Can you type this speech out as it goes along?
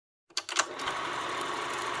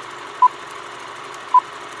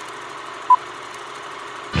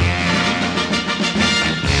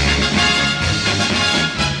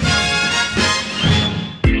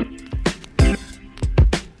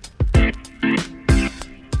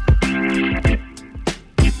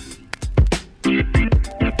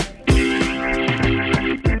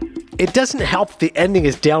It doesn't help the ending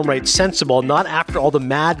is downright sensible, not after all the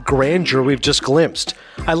mad grandeur we've just glimpsed.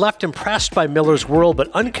 I left impressed by Miller's world, but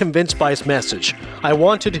unconvinced by his message. I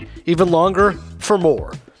wanted, even longer, for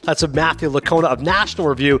more. That's of Matthew Licona of National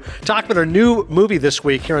Review, talking about our new movie this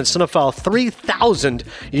week here on Cinephile, 3,000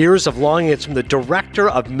 Years of Longing. It's from the director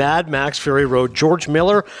of Mad Max Fury Road, George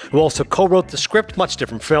Miller, who also co-wrote the script, much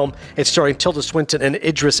different film. It's starring Tilda Swinton and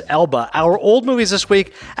Idris Elba. Our old movies this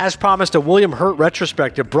week, as promised, a William Hurt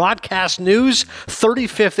retrospective, Broadcast News,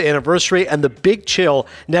 35th anniversary, and The Big Chill,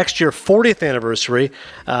 next year, 40th anniversary.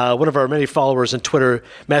 One of our many followers on Twitter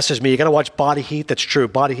messaged me, you got to watch Body Heat. That's true.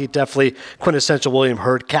 Body Heat, definitely quintessential William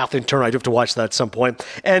Hurt. Kathleen Turner, I do have to watch that at some point.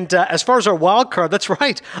 And as far as our wild card, that's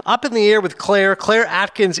right, up in the air with Claire. Claire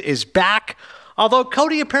Atkins is back. Although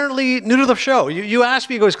Cody apparently new to the show. You asked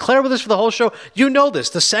me, you go, is Claire with us for the whole show? You know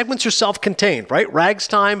this. The segments are self-contained, right? Rags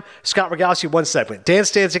Time, Scott Rogowski, one segment. Dan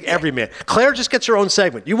Stanzik, Everyman. Claire just gets her own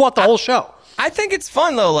segment. You want the whole show. I think it's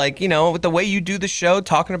fun though, like, you know, with the way you do the show,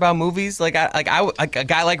 talking about movies, like a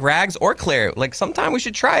guy like Rags or Claire, like sometime we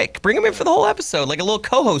should try it. Bring him in for the whole episode, like a little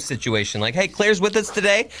co-host situation. Like, hey, Claire's with us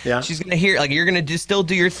today. Yeah. She's gonna hear, like, you're gonna still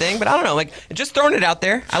do your thing, but I don't know, like, just throwing it out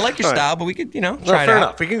there. I like your style, but we could, you know, try it out. Fair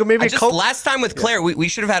enough. We can go maybe last time with Claire, we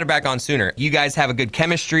should have had her back on sooner. You guys have a good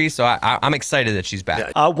chemistry, so I'm excited that she's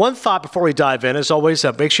back. Yeah. One thought before we dive in, as always,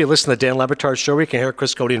 make sure you listen to the Dan Le Batard Show where you can hear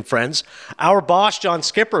Chris Cody and friends. Our boss, John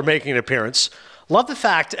Skipper, making an appearance. Love the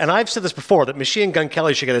fact, and I've said this before, that Machine Gun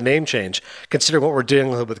Kelly should get a name change, considering what we're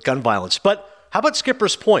dealing with gun violence. But how about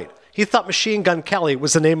Skipper's point? He thought Machine Gun Kelly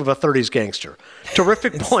was the name of a 30s gangster.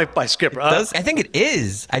 Terrific point by Skipper. I think it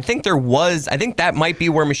is. I think that might be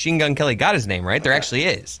where Machine Gun Kelly got his name, right? There actually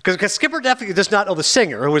is. Because Skipper definitely does not know the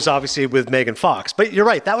singer, who was obviously with Megan Fox. But you're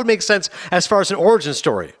right. That would make sense as far as an origin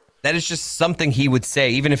story. That is just something he would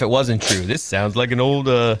say, even if it wasn't true. This sounds like an old...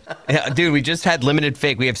 Dude, we just had Limited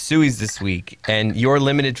Fake. We have Suey's this week. And your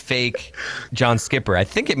Limited Fake, John Skipper, I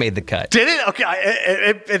think it made the cut. Did it? Okay.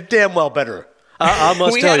 It damn well better. I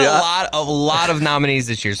must tell you. We had a lot of nominees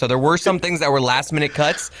this year. So there were some things that were last-minute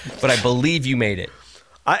cuts, but I believe you made it.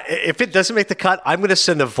 If it doesn't make the cut, I'm going to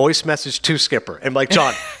send a voice message to Skipper. And like,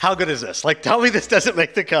 John, how good is this? Like, tell me this doesn't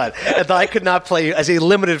make the cut. And I could not play you as a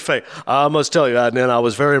Limited Fake. I must tell you, and I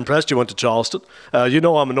was very impressed. You went to Charleston. You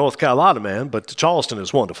know I'm a North Carolina man, but Charleston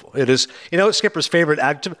is wonderful. It is, you know, Skipper's favorite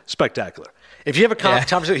adjective? Spectacular. If you have a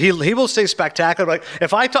conversation, he will say spectacular. Like,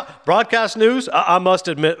 if I talk Broadcast News, I must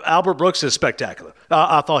admit, Albert Brooks is spectacular.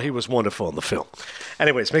 I thought he was wonderful in the film.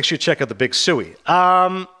 Anyways, make sure you check out The Big Suey.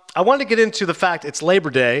 I wanted to get into the fact it's Labor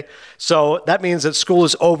Day, so that means that school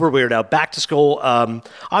is over. We're now back to school.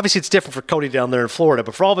 Obviously, it's different for Cody down there in Florida,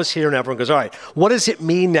 but for all of us here, and everyone goes, all right, what does it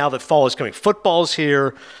mean now that fall is coming? Football's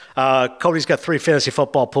here. Cody's got 3 fantasy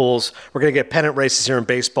football pools. We're going to get pennant races here in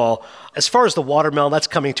baseball. As far as the watermelon, that's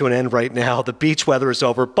coming to an end right now. The beach weather is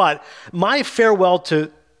over. But my farewell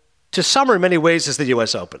to summer in many ways is the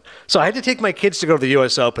U.S. Open. So I had to take my kids to go to the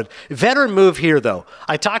U.S. Open. Veteran move here, though.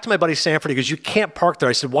 I talked to my buddy Sanford. He goes, you can't park there.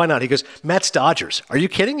 I said, why not? He goes, Mets Dodgers. Are you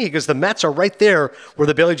kidding? He goes, the Mets are right there where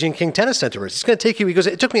the Billie Jean King Tennis Center is. It's going to take you, he goes,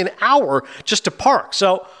 it took me an hour just to park.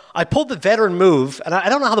 So I pulled the veteran move, and I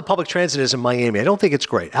don't know how the public transit is in Miami. I don't think it's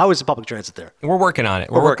great. How is the public transit there? We're working on it.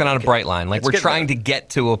 We're working on a bright line. Like, we're trying to get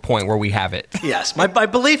to a point where we have it. Yes. My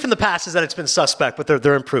belief in the past is that it's been suspect, but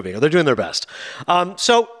they're improving. They're doing their best.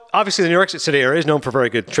 So obviously, the New York City area is known for very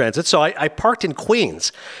good transit. So I parked in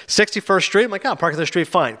Queens, 61st Street. I'm like, I'm parking on the street,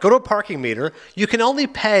 fine. Go to a parking meter. You can only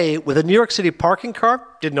pay with a New York City parking card.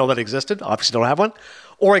 Didn't know that existed. Obviously, don't have one.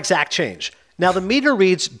 Or exact change. Now, the meter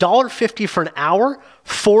reads $1.50 for an hour,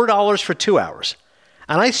 $4 for 2 hours.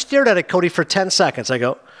 And I stared at it, Cody, for 10 seconds. I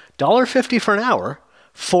go, $1.50 for an hour,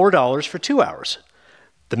 $4 for 2 hours.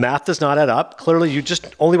 The math does not add up. Clearly, you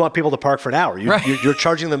just only want people to park for an hour. You're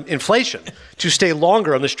charging them inflation to stay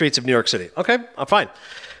longer on the streets of New York City. Okay, I'm fine.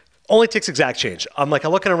 Only takes exact change. I'm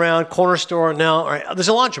looking around, corner store, no, all right, there's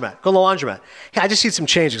a laundromat. Go to the laundromat. Hey, I just need some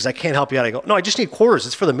change because I can't help you out. I go, no, I just need quarters.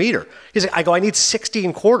 It's for the meter. He's like, I need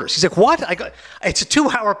 16 quarters. He's like, what? I go, it's a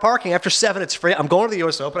 2-hour parking. After 7, it's free. I'm going to the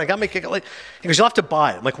U.S. Open. I got my kick. He goes, you'll have to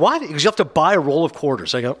buy it. I'm like, what? He goes, you have to buy a roll of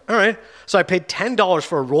quarters. I go, all right. So I paid $10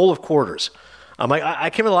 for a roll of quarters. I'm like, I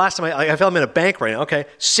came in the last time. I feel I'm in a bank right now. Okay,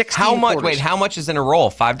 16 How much? quarters. Wait, how much is in a roll?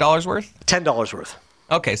 $5 worth? $10 worth.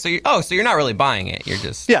 Okay, so you're not really buying it. You're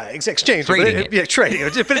just exchange trading it. Yeah, trading.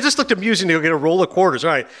 But it just looked amusing to go get a roll of quarters.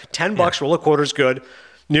 All right, $10, roll of quarters, good.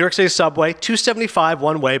 New York City subway, $2.75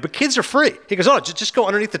 one way, but kids are free. He goes, just go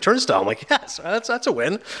underneath the turnstile. I'm like, yes, that's a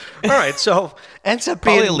win. All right, so ends up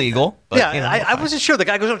being probably illegal. But, yeah, you know, I wasn't sure. The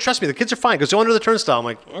guy goes, no, trust me, the kids are fine. He goes, go under the turnstile. I'm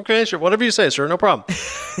like, okay, sure, whatever you say, sir, no problem.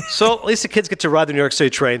 So at least the kids get to ride the New York City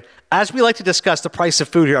train. As we like to discuss the price of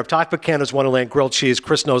food here, I've talked about Canada's Wonderland grilled cheese.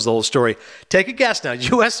 Chris knows the whole story. Take a guess now.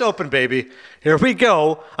 U.S. Open, baby. Here we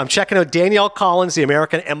go. I'm checking out Danielle Collins, the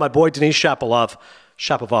American, and my boy Denise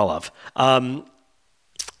Shapovalov. I'm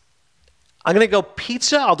going to go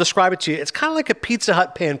pizza. I'll describe it to you. It's kind of like a Pizza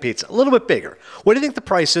Hut pan pizza, a little bit bigger. What do you think the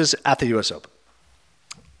price is at the U.S. Open?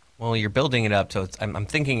 Well, you're building it up, so I'm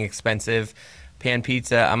thinking expensive. Pan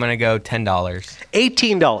pizza, I'm going to go $10.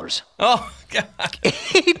 $18. Oh, God.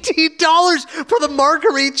 $18 for the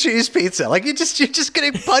marguerite cheese pizza. Like you're just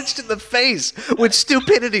getting punched in the face with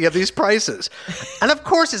stupidity of these prices. And of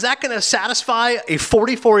course, is that going to satisfy a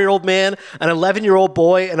 44-year-old man, an 11-year-old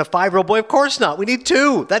boy, and a 5-year-old boy? Of course not. We need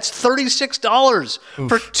two. That's $36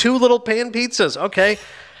 for two little pan pizzas. Okay.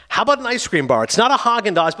 How about an ice cream bar? It's not a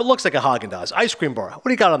Haagen-Dazs, but looks like a Haagen-Dazs. Ice cream bar. What do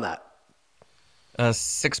you got on that?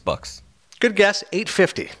 $6. Good guess.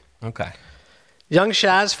 $8.50. Okay. Young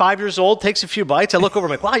Shaz, 5 years old, takes a few bites. I look over,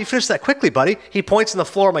 I'm like, wow, you finished that quickly, buddy. He points on the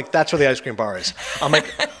floor. I'm like, that's where the ice cream bar is. I'm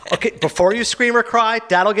like, okay, before you scream or cry,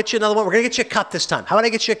 Dad will get you another one. We're going to get you a cup this time. How about I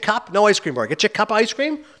get you a cup? No ice cream bar. Get you a cup of ice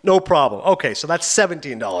cream? No problem. Okay, so that's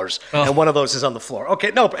 $17. And one of those is on the floor.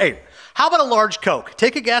 Okay, no, hey, how about a large Coke?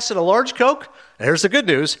 Take a guess at a large Coke. And here's the good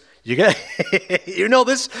news. You get, you know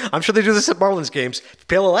this. I'm sure they do this at Marlins games. If you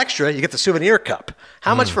pay a little extra, you get the souvenir cup.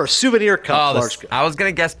 How much for a souvenir cup? Large cup? I was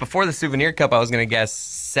gonna guess before the souvenir cup. I was gonna guess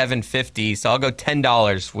 $7.50. So I'll go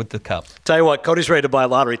 $10 with the cup. Tell you what, Cody's ready to buy a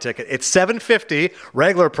lottery ticket. It's $7.50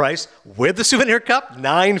 regular price with the souvenir cup.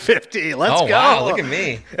 $9.50. Let's go. Wow, look at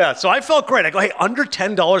me. Yeah, so I felt great. I go, hey, under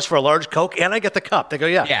 $10 for a large Coke, and I get the cup. They go,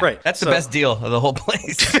 yeah, great. That's the best deal of the whole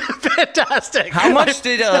place. Fantastic. How much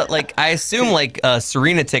did I assume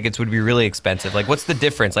Serena tickets would be really expensive. Like, what's the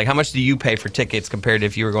difference? Like, how much do you pay for tickets compared to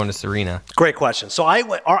if you were going to Serena? Great question. So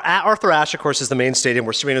Arthur Ashe, of course, is the main stadium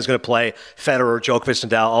where Serena's going to play. Federer, Djokovic,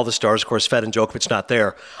 Nadal, all the stars. Of course, Fed and Djokovic not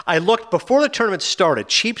there. I looked before the tournament started.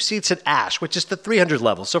 Cheap seats at Ashe, which is the 300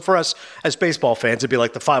 level. So for us as baseball fans, it'd be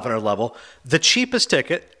like the 500 level. The cheapest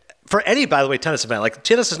ticket for any, by the way, tennis event. Like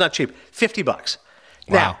tennis is not cheap. $50. Wow.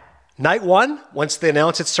 Now, night one, once they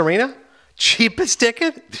announce it's Serena, cheapest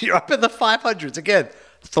ticket, you're up in the 500s again.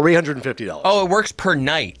 $350. Oh, it works per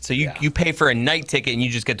night. So you pay for a night ticket and you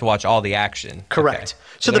just get to watch all the action. Correct.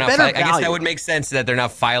 Okay. So the better value. I guess that would make sense that they're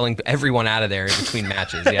not filing everyone out of there in between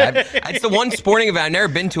matches. Yeah, it's the one sporting event. I've never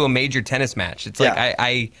been to a major tennis match. It's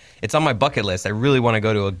like it's on my bucket list. I really want to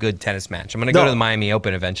go to a good tennis match. I'm going to go to the Miami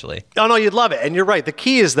Open eventually. Oh no, you'd love it. And you're right. The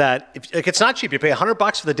key is that it's not cheap. You pay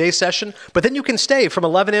 $100 for the day session, but then you can stay from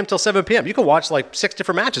 11 a.m. till 7 p.m. You can watch like 6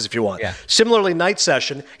 different matches if you want. Yeah. Similarly, night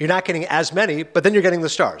session, you're not getting as many, but then you're getting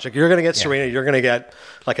the stars. Like you're going to get Serena, you're going to get,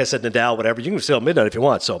 like I said, Nadal, whatever. You can stay till midnight if you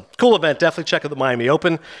want. So cool event. Definitely check out the Miami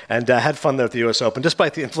Open and had fun there at the U.S. Open,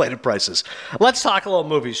 despite the inflated prices. Let's talk a little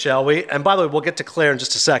movies, shall we? And by the way, we'll get to Claire in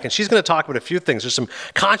just a second. She's going to talk about a few things. There's some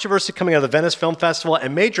controversy coming out of the Venice Film Festival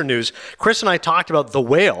and major news. Chris and I talked about The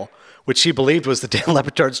Whale, which she believed was the Dan Le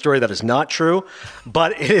Batard story. That is not true,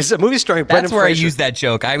 but it is a movie starring Brendan Fraser. That's where I used that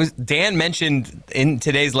joke. Dan mentioned in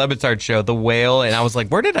today's Le Batard show The Whale, and I was like,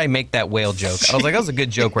 where did I make that whale joke? I was like, that was a good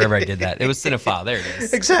joke wherever I did that. It was cinephile. There it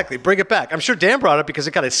is. Exactly. Bring it back. I'm sure Dan brought it because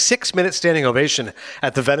it got a 6-minute standing ovation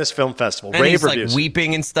at the Venice Film Festival. And Rave he's reviews. Like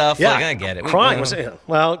weeping and stuff. Yeah, like, I get it. Crying.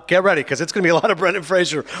 Well, get ready because it's going to be a lot of Brendan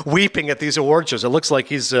Fraser weeping at these award shows. It looks like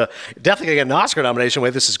he's definitely going to get an Oscar nomination the way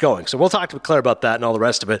this is going. So we'll talk to Claire about that and all the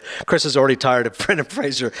rest of it. Chris is already tired of Brendan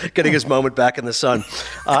Fraser getting his moment back in the sun.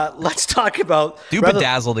 Let's talk about...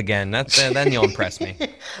 Bedazzled again. Then you'll impress me.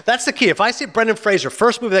 That's the key. If I see Brendan Fraser,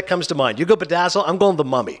 first movie that comes to mind, you go Bedazzled, I'm going The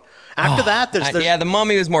Mummy. After that, there's... Yeah, The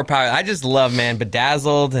Mummy was more powerful. I just love,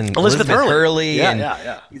 Bedazzled and Elizabeth Hurley.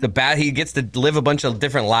 He gets to live a bunch of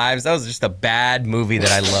different lives. That was just a bad movie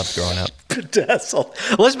that I loved growing up. Bedazzled.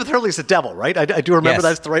 Elizabeth Hurley's the devil, right? I do remember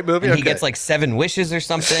that's the right movie. And he gets like 7 wishes or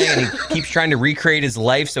something, and he keeps trying to recreate his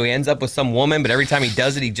life, so he ends up with some woman, but every time he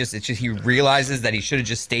does it, he realizes that he should have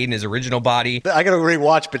just stayed in his original body. I got to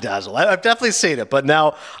rewatch Bedazzled. I've definitely seen it, but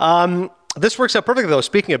now... this works out perfectly, though.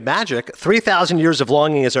 Speaking of magic, 3,000 Years of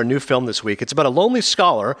Longing is our new film this week. It's about a lonely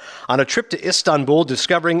scholar on a trip to Istanbul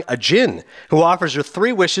discovering a djinn who offers her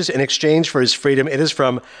 3 wishes in exchange for his freedom. It is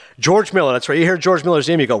from George Miller. That's right. You hear George Miller's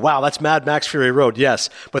name, you go, wow, that's Mad Max Fury Road. Yes,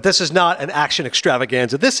 but this is not an action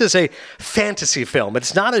extravaganza. This is a fantasy film.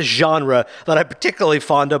 It's not a genre that I'm particularly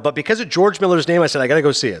fond of, but because of George Miller's name, I said, I got to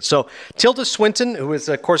go see it. So Tilda Swinton, who is,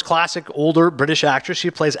 of course, classic older British actress,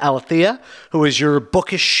 she plays Alethea, who is your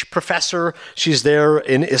bookish professor her. She's there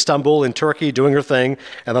in Istanbul, in Turkey, doing her thing.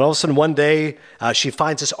 And then all of a sudden, one day, she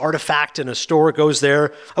finds this artifact in a store, goes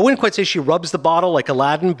there. I wouldn't quite say she rubs the bottle like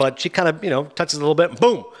Aladdin, but she kind of, touches it a little bit, and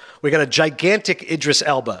boom, we got a gigantic Idris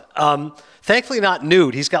Elba. Thankfully not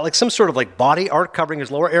nude. He's got like some sort of like body art covering his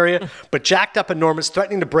lower area, but jacked up enormous,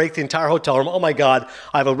 threatening to break the entire hotel room. Oh my God,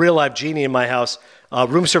 I have a real live genie in my house.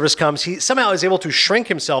 Room service comes. He somehow is able to shrink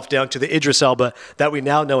himself down to the Idris Elba that we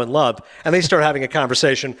now know and love. And they start having a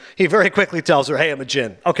conversation. He very quickly tells her, hey, I'm a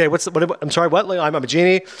jinn. Okay, I'm sorry, what? I'm a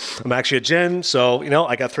genie. I'm actually a jinn. So,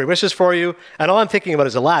 I got 3 wishes for you. And all I'm thinking about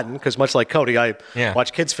is Aladdin, because much like Cody, I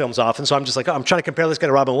watch kids' films often. So I'm just like, I'm trying to compare this guy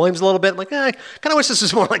to Robin Williams a little bit. I'm like, I kind of wish this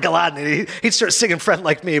was more like Aladdin. He'd start singing Friend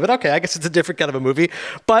Like Me. But okay, I guess it's a different kind of a movie.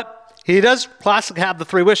 But he does classically have the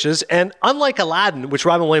 3 wishes, and unlike Aladdin, which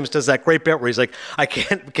Robin Williams does that great bit where he's like, I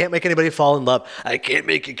can't make anybody fall in love, I can't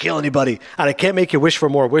make you kill anybody, and I can't make you wish for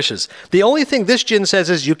more wishes. The only thing this jinn says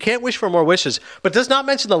is you can't wish for more wishes, but does not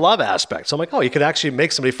mention the love aspect. So I'm like, you could actually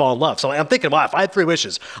make somebody fall in love. So I'm thinking, wow, if I had 3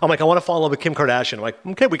 wishes, I'm like, I want to fall in love with Kim Kardashian. I'm like,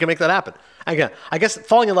 okay, we can make that happen. Again, I guess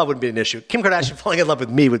falling in love wouldn't be an issue. Kim Kardashian falling in love with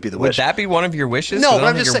me would be the wish. Would that be one of your wishes? No, but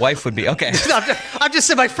I'm just saying, your wife would be. Okay. I'm just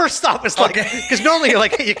saying my first thought was like, because normally you're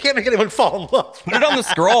like, hey, you can't make anyone fall in love. Put it on the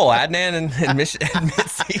scroll, Adnan and Missy.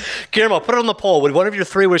 Guillermo, put it on the poll. Would one of your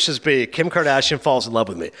 3 wishes be Kim Kardashian falls in love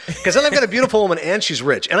with me? Because then I've got a beautiful woman and she's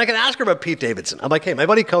rich. And I can ask her about Pete Davidson. I'm like, hey, my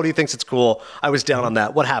buddy Cody thinks it's cool. I was down on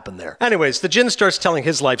that. What happened there? Anyways, the jinn starts telling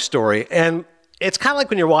his life story, and it's kind of like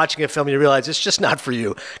when you're watching a film and you realize it's just not for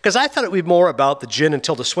you. Because I thought it would be more about the jinn and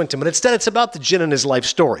Tilda Swinton, but instead it's about the jinn and his life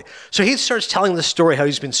story. So he starts telling the story how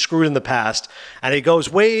he's been screwed in the past, and he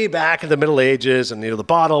goes way back in the Middle Ages, and the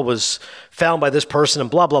bottle was found by this person, and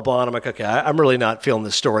blah, blah, blah. And I'm like, okay, I'm really not feeling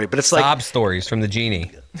this story. But it's like sob stories from the genie.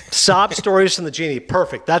 Sob Stories from the Genie.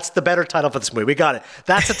 Perfect. That's the better title for this movie. We got it.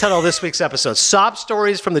 That's the title of this week's episode. Sob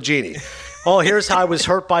Stories from the Genie. Oh, here's how I was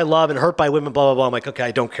hurt by love and hurt by women, blah, blah, blah. I'm like, okay,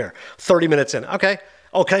 I don't care. 30 minutes in. Okay.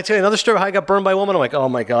 Oh, can I tell you another story how I got burned by a woman? I'm like, oh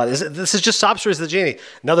my God, this is just Sob Stories of the Genie.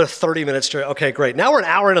 Another 30-minute story. Okay, great. Now we're an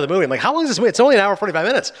hour into the movie. I'm like, how long is this movie? It's only an hour and 45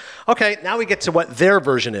 minutes. Okay, now we get to what their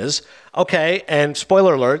version is. Okay, and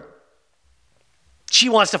spoiler alert, she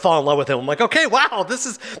wants to fall in love with him. I'm like, okay, wow, this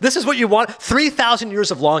is what you want. 3,000 years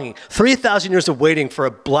of longing, 3,000 years of waiting for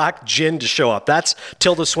a black jinn to show up. That's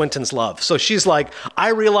Tilda Swinton's love. So she's like,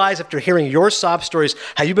 I realize after hearing your sob stories,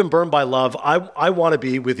 how you've been burned by love, I want to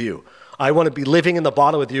be with you. I want to be living in the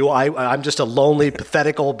bottle with you. I'm just a lonely,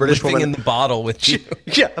 pathetic old British woman. Living in the bottle with you.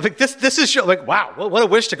 Yeah, I think this is like, wow, what a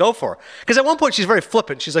wish to go for. Because at one point she's very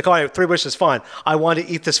flippant. She's like, I have 3 wishes, fine. I want to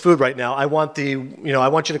eat this food right now. I want I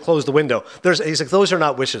want you to close the window. He's like, those are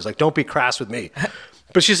not wishes. Like, don't be crass with me.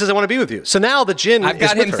 But she says, I want to be with you. So now the jinn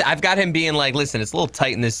is with her. I've got him being like, listen, it's a little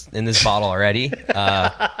tight in this bottle already.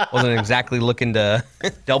 Wasn't exactly looking to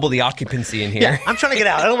double the occupancy in here. Yeah, I'm trying to get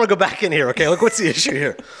out. I don't want to go back in here. Okay, look, what's the issue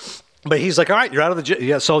here? But he's like, all right, you're out of the gym.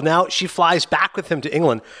 Yeah, so now she flies back with him to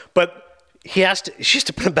England, but she has to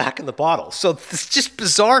put him back in the bottle. So this just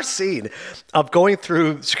bizarre scene of going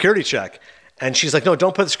through security check. And she's like, no,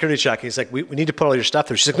 don't put the security check. He's like, we need to put all your stuff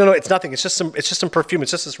there. She's like, no, it's nothing. It's just some perfume.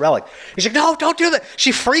 It's just this relic. He's like, no, don't do that.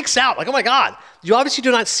 She freaks out. Like, oh my God. You obviously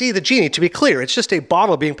do not see the genie. To be clear, it's just a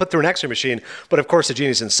bottle being put through an x-ray machine. But of course, the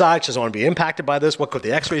genie's inside. She doesn't want to be impacted by this. What could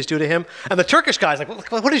the x-rays do to him? And the Turkish guy's like,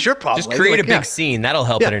 what is your problem? Just create a big scene. That'll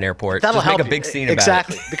help at an airport. That'll just help make a big scene about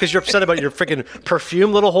exactly. it. Because you're upset about your freaking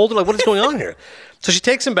perfume little holder. Like, what is going on here? So she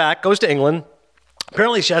takes him back, goes to England.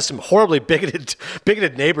 Apparently, she has some horribly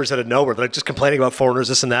bigoted neighbors out of nowhere that are just complaining about foreigners,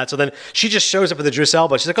 this and that. So then she just shows up at the Idris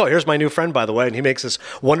Elba. She's like, oh, here's my new friend, by the way. And he makes this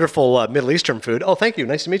wonderful Middle Eastern food. Oh, thank you.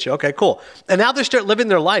 Nice to meet you. Okay, cool. And now they start living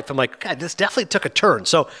their life. I'm like, God, this definitely took a turn.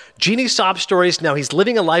 So Genie Sob Stories, now he's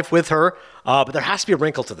living a life with her, but there has to be a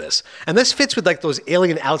wrinkle to this. And this fits with like those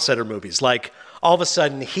alien outsider movies, like all of a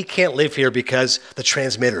sudden he can't live here because the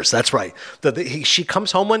transmitters. That's right. She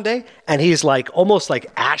comes home one day and he's like almost like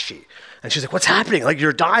ashy. And she's like, what's happening? Like,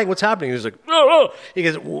 you're dying. What's happening? He's like, oh. He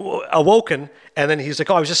gets awoken. And then he's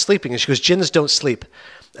like, oh, I was just sleeping. And she goes, jinns don't sleep.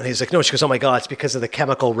 And he's like, no. She goes, oh my God, it's because of the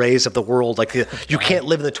chemical rays of the world. Like, you can't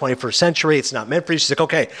live in the 21st century. It's not meant for you. She's like,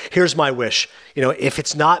 okay, here's my wish. If you're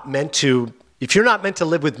not meant to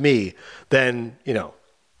live with me, then,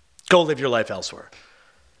 go live your life elsewhere.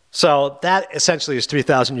 So that essentially is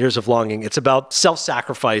 3,000 years of longing. It's about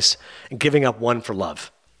self-sacrifice and giving up one for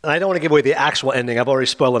love. And I don't want to give away the actual ending. I've already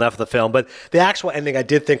spoiled enough of the film, but the actual ending I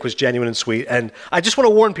did think was genuine and sweet. And I just want to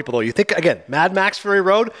warn people, though. You think, again, Mad Max Fury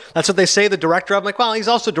Road, that's what they say, the director. I'm like, well, he's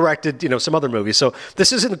also directed, some other movies. So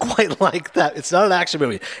this isn't quite like that. It's not an action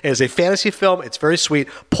movie. It is a fantasy film. It's very sweet.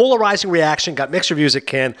 Polarizing reaction. Got mixed reviews at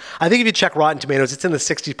Cannes. I think if you check Rotten Tomatoes, it's in the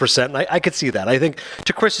 60%. And I could see that. I think,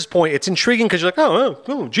 to Chris's point, it's intriguing because you're like,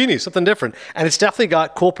 oh, genie, something different. And it's definitely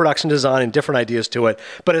got cool production design and different ideas to it.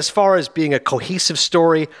 But as far as being a cohesive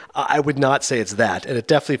story, I would not say it's that. And it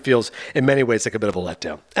definitely feels, in many ways, like a bit of a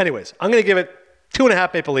letdown. Anyways, I'm going to give it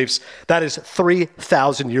 2.5 Maple Leafs. That is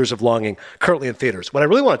 3,000 Years of Longing currently in theaters. What I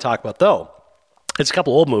really want to talk about, though, is a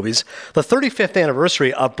couple old movies. The 35th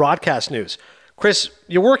anniversary of broadcast news. Chris,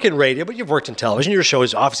 you work in radio, but you've worked in television. Your show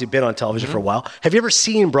has obviously been on television for a while. Have you ever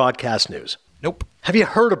seen broadcast news? Nope. Have you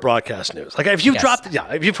heard of broadcast news? Like, if you've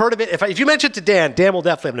if you've heard of it, if you mention it to Dan will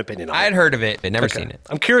definitely have an opinion on it. I had heard of it, but never seen it.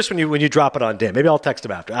 I'm curious when you drop it on Dan. Maybe I'll text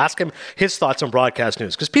him after. Ask him his thoughts on broadcast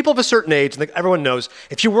news. Because people of a certain age, and everyone knows,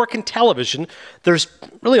 if you work in television, there's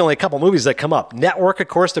really only a couple movies that come up. Network, of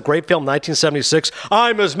course, the great film 1976,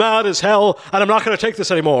 I'm as mad as hell, and I'm not going to take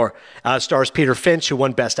this anymore. Stars Peter Finch, who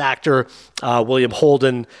won Best Actor, William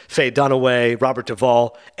Holden, Faye Dunaway, Robert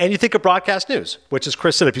Duvall. And you think of broadcast news, which is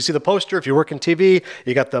Chris said. If you see the poster, if you work in TV,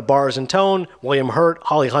 you got the Bars and Tone, William Hurt,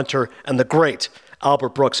 Holly Hunter, and the great Albert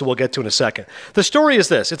Brooks, who we'll get to in a second. The story is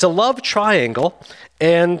this. It's a love triangle,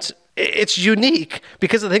 and it's unique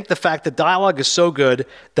because I think the fact that dialogue is so good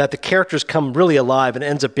that the characters come really alive and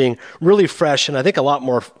ends up being really fresh and I think a lot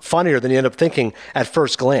more funnier than you end up thinking at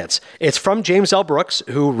first glance. It's from James L. Brooks,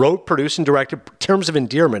 who wrote, produced, and directed Terms of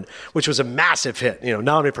Endearment, which was a massive hit.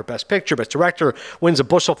 Nominated for Best Picture, Best Director, wins a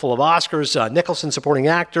bushel full of Oscars. Nicholson, supporting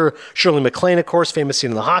actor. Shirley MacLaine, of course, famous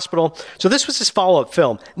scene in the hospital. So this was his follow-up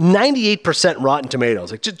film. 98% Rotten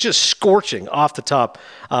Tomatoes, like just scorching off the top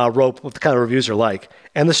rope what the kind of reviews are like.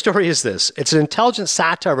 And the story is this. It's an intelligent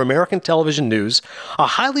satire of American television news. A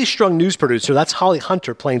highly strung news producer, that's Holly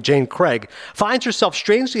Hunter playing Jane Craig, finds herself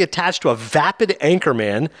strangely attached to a vapid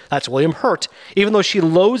anchorman, that's William Hurt, even though she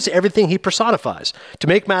loathes everything he personifies. To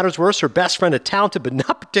make matters worse, her best friend, a talented but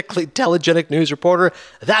not particularly telegenic news reporter,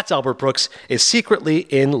 that's Albert Brooks, is secretly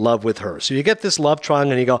in love with her. So you get this love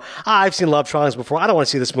triangle and you go, I've seen love triangles before. I don't want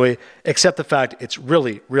to see this movie, except the fact it's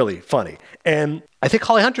really, really funny. And I think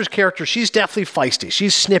Holly Hunter's character, she's definitely feisty.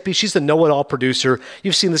 She's snippy. She's the know-it-all producer.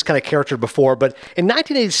 You've seen this kind of character before. But in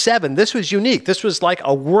 1987, this was unique. This was like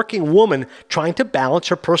a working woman trying to balance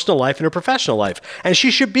her personal life and her professional life. And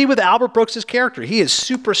she should be with Albert Brooks' character. He is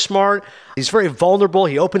super smart. He's very vulnerable.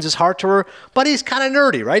 He opens his heart to her. But he's kind of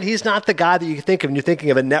nerdy, right? He's not the guy that you think of when you're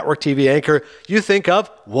thinking of a network TV anchor. You think of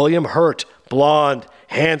William Hurt, blonde,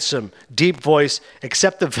 handsome, deep voice,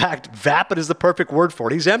 except the fact vapid is the perfect word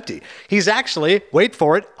for it. He's empty. He's actually, wait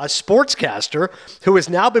for it, a sportscaster who has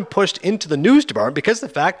now been pushed into the news department because of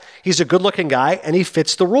the fact he's a good-looking guy and he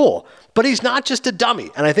fits the role. But he's not just a dummy.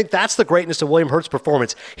 And I think that's the greatness of William Hurt's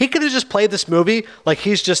performance. He could have just played this movie like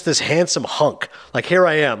he's just this handsome hunk. Like, here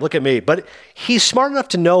I am, look at me. But he's smart enough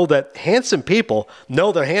to know that handsome people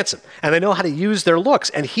know they're handsome and they know how to use their looks.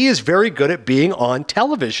 And he is very good at being on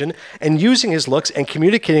television and using his looks and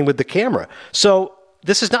communicating with the camera. So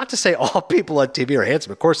this is not to say all people on TV are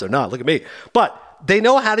handsome. Of course they're not. Look at me. But they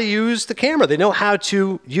know how to use the camera. They know how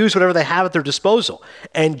to use whatever they have at their disposal.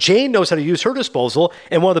 And Jane knows how to use her disposal.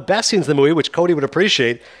 And one of the best scenes in the movie, which Cody would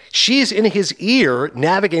appreciate, she's in his ear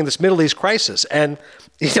navigating this Middle East crisis. And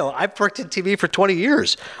I've worked in TV for 20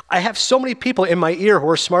 years. I have so many people in my ear who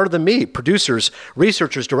are smarter than me, producers,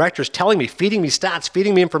 researchers, directors, telling me, feeding me stats,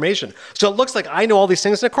 feeding me information. So it looks like I know all these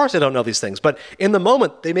things, and of course I don't know these things, but in the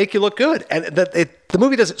moment, they make you look good. And the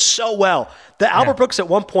movie does it so well that Albert Brooks at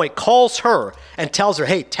one point calls her and tells her,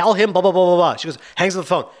 hey, tell him blah, blah, blah, blah, blah. She goes, hangs up the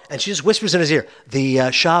phone, and she just whispers in his ear,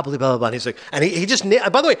 the Shah, blah, blah, blah. And he's like, and he just,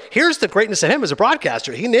 by the way, here's the greatness of him as a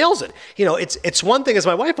broadcaster. He nails it. It's one thing, as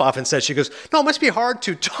my wife often says, she goes, no, it must be hard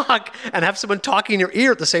to talk and have someone talking in your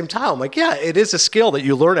ear at the same time. I'm like, yeah, it is a skill that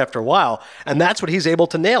you learn after a while. And that's what he's able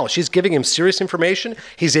to nail. She's giving him serious information.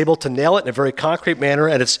 He's able to nail it in a very concrete manner.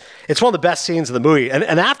 And it's one of the best scenes of the movie. And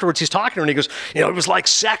afterwards he's talking to her and he goes, it was like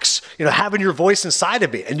sex, having your voice inside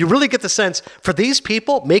of me. And you really get the sense for these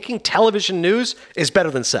people, making television news is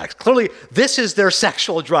better than sex. Clearly, this is their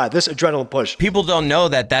sexual drive, this adrenaline push. People don't know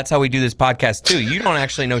that that's how we do this podcast too. You don't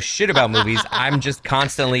actually know shit about movies. I'm just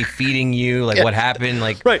constantly feeding you what happened.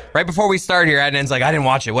 Right before we start here, Adnan's like, I didn't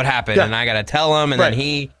watch it. What happened? Yeah. And I got to tell him. And then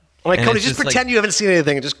he I'm like, And Cody, it's just just pretend you haven't seen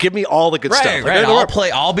anything and just give me all the good stuff. Like, Right. no,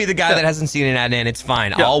 I'll be the guy that hasn't seen it and it's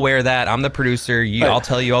fine. Yeah. I'll wear that. I'm the producer. I'll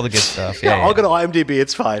tell you all the good stuff. Yeah, I'll go to IMDb.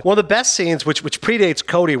 It's fine. One of the best scenes, which predates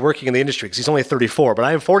Cody working in the industry, because he's only 34, but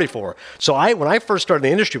I am 44. So when I first started in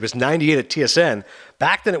the industry, it was 98 at TSN.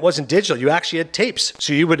 Back then, it wasn't digital. You actually had tapes.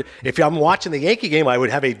 So you would, if I'm watching the Yankee game, I would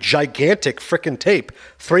have a gigantic freaking tape,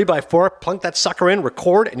 3x4, plunk that sucker in,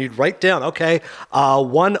 record, and you'd write down, okay,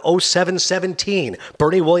 107-17,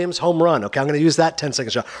 Bernie Williams home run. Okay, I'm going to use that 10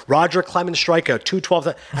 seconds shot. Roger Clemens strikeout,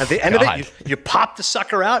 212. At the end of it, you pop the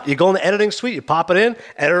sucker out, you go in the editing suite, you pop it in,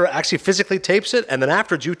 editor actually physically tapes it, and then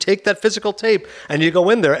afterwards you take that physical tape and you go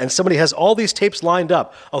in there and somebody has all these tapes lined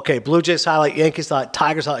up. Okay, Blue Jays highlight, Yankees highlight,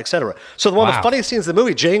 Tigers highlight, etc. So one of the funniest scenes in the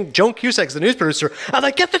movie, Joan Cusack's the news producer. I'm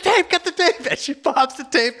like, get the tape. And she pops the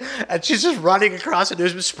tape and she's just running across the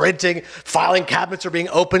newsroom, sprinting, filing cabinets are being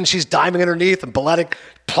opened. She's diving underneath and Beletic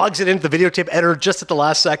plugs it into the videotape editor just at the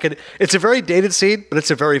last second. It's a very dated scene, but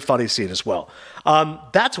it's a very funny scene as well.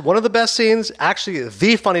 That's one of the best scenes. Actually,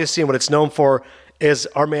 the funniest scene, what it's known for, is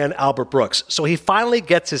our man Albert Brooks. So he finally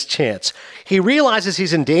gets his chance. He realizes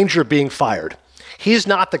he's in danger of being fired. He's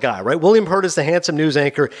not the guy, right? William Hurt is the handsome news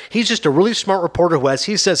anchor. He's just a really smart reporter who, as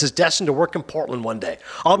he says, is destined to work in Portland one day.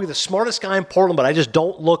 I'll be the smartest guy in Portland, but I just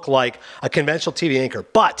don't look like a conventional TV anchor.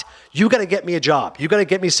 But you got to get me a job. You got to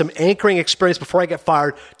get me some anchoring experience before I get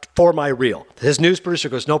fired for my reel. His news producer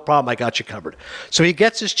goes, no problem, I got you covered. So he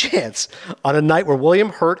gets his chance on a night where William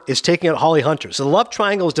Hurt is taking out Holly Hunter. So the love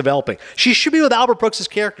triangle is developing. She should be with Albert Brooks'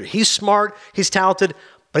 character. He's smart, he's talented,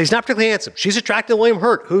 but he's not particularly handsome. She's attracted to William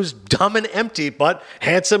Hurt, who's dumb and empty, but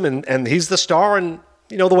handsome, and he's the star, and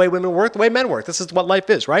you know the way women work, the way men work. This is what life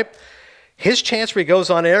is, right? His chance where he goes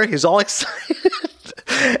on air, he's all excited.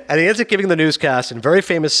 And he ends up giving the newscast in a very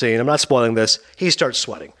famous scene. I'm not spoiling this. He starts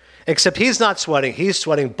sweating. Except he's not sweating. He's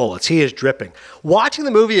sweating bullets. He is dripping. Watching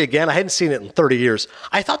the movie again, I hadn't seen it in 30 years.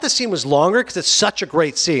 I thought the scene was longer because it's such a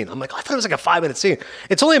great scene. I'm like, I thought it was like a 5-minute scene.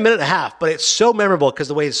 It's only a minute and a half, but it's so memorable because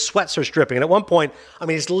the way his sweat starts dripping. And at one point, I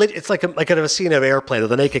mean, it's like a scene of Airplane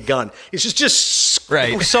with a naked gun. He's just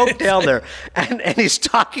soaked down there. And he's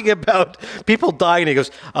talking about people dying. And he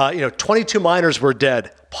goes, 22 miners were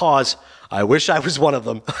dead. Pause. I wish I was one of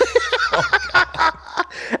them.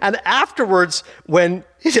 And afterwards, when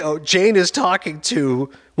Jane is talking to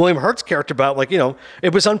William Hurt's character about,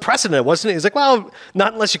 it was unprecedented, wasn't it? He's like, well,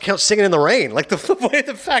 not unless you count Singing in the Rain. Like the way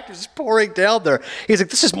the factor is pouring down there. He's like,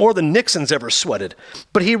 this is more than Nixon's ever sweated.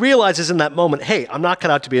 But he realizes in that moment, hey, I'm not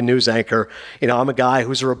cut out to be a news anchor. I'm a guy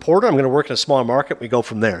who's a reporter. I'm going to work in a small market. We go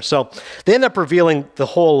from there. So they end up revealing the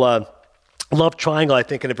whole love triangle, I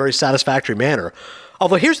think, in a very satisfactory manner.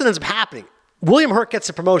 Although here's what ends up happening. William Hurt gets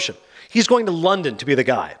a promotion. He's going to London to be the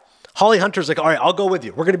guy. Holly Hunter's like, all right, I'll go with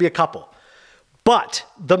you. We're going to be a couple. But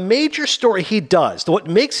the major story he does, what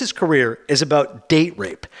makes his career, is about date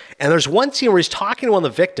rape. And there's one scene where he's talking to one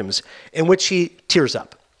of the victims in which he tears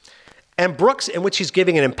up. And Brooks, in which he's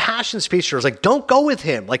giving an impassioned speech, is like, don't go with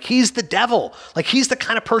him. Like, he's the devil. Like, he's the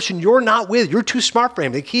kind of person you're not with. You're too smart for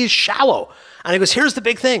him. Like, he is shallow. And he goes, here's the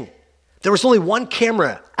big thing. There was only one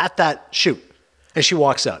camera at that shoot. And she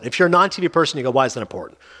walks out. If you're a non-TV person, you go, why is that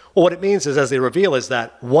important? Well, what it means is, as they reveal, is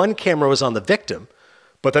that one camera was on the victim,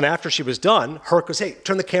 but then after she was done, Hurt goes, hey,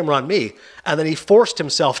 turn the camera on me. And then he forced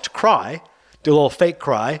himself to cry, do a little fake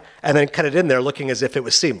cry, and then cut it in there looking as if it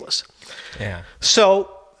was seamless. Yeah.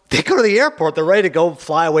 So they go to the airport. They're ready to go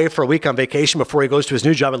fly away for a week on vacation before he goes to his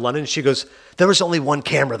new job in London. And she goes, there was only one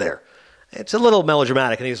camera there. It's a little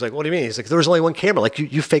melodramatic. And he's like, what do you mean? He's like, there was only one camera. Like,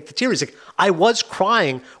 you faked the tears. He's like, I was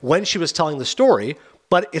crying when she was telling the story,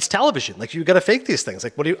 but it's television. Like, you got to fake these things.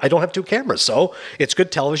 Like, I don't have two cameras. So it's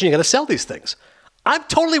good television. You got to sell these things. I'm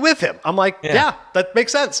totally with him. I'm like, yeah, that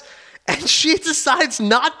makes sense. And she decides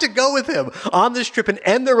not to go with him on this trip and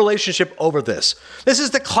end their relationship over this. This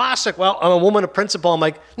is the classic, well, I'm a woman of principle. I'm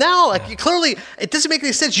like, no, like, clearly, it doesn't make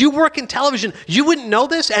any sense. You work in television. You wouldn't know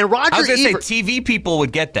this. And Roger I was going to Ebert, say, TV people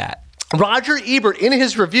would get that. Roger Ebert, in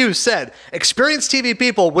his review, said experienced TV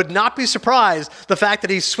people would not be surprised the fact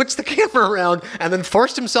that he switched the camera around and then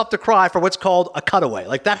forced himself to cry for what's called a cutaway.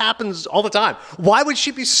 Like, that happens all the time. Why would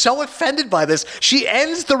she be so offended by this? She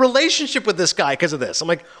ends the relationship with this guy because of this. I'm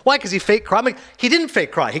like, why? Because he fake cried? I'm like, he didn't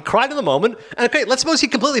fake cry. He cried in the moment. And okay, let's suppose he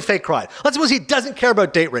completely fake cried. Let's suppose he doesn't care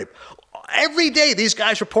about date rape. Every day, these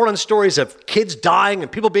guys report on stories of kids dying and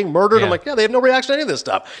people being murdered. Yeah. I'm like, they have no reaction to any of this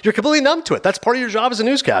stuff. You're completely numb to it. That's part of your job as a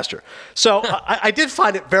newscaster. So I did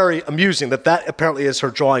find it very amusing that apparently is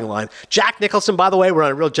her drawing line. Jack Nicholson, by the way, we're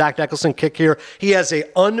on a real Jack Nicholson kick here. He has a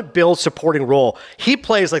unbilled supporting role. He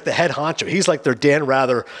plays like the head honcho. He's like their Dan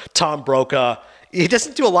Rather, Tom Brokaw. He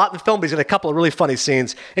doesn't do a lot in the film, but he's in a couple of really funny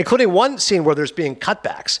scenes, including one scene where there's being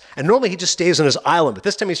cutbacks. And normally he just stays on his island, but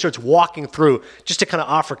this time he starts walking through just to kind of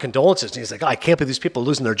offer condolences. And he's like, oh, I can't believe these people are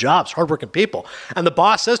losing their jobs, hardworking people. And the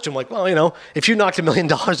boss says to him, like, well, you know, if you knocked $1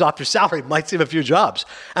 million off your salary, it might save a few jobs.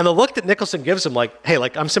 And the look that Nicholson gives him, like, hey,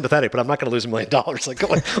 like, I'm sympathetic, but I'm not going to lose $1 million.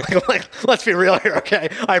 Like, let's be real here, okay?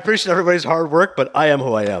 I appreciate everybody's hard work, but I am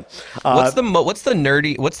who I am. What's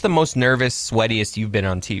the most nervous, sweatiest you've been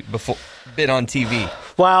on TV?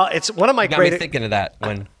 Well, it's one of my great. great. Me thinking of that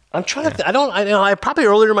when. I'm trying to. I probably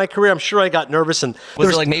earlier in my career, I'm sure I got nervous. And was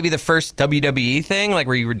it like maybe the first WWE thing? Like,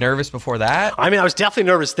 were you nervous before that? I mean, I was definitely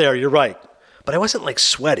nervous there. You're right, but I wasn't like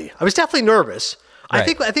sweaty. I was definitely nervous.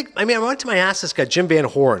 Right. I went to my ask this guy, Jim Van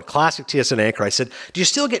Horn, classic TSN anchor. I said, do you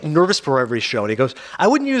still get nervous for every show? And he goes, I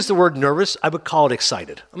wouldn't use the word nervous. I would call it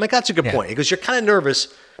excited. I'm like, that's a good point. He goes, you're kind of nervous,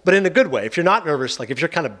 but in a good way. If you're not nervous, like if you're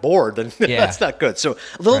kind of bored, then that's not good. So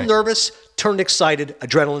a little nervous, turned excited,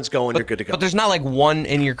 adrenaline's going, you're good to go. But there's not like one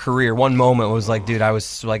in your career, one moment was like, dude, I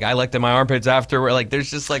was like, I looked at my armpits after. Like, there's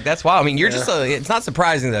just like, that's wild. I mean, you're just, it's not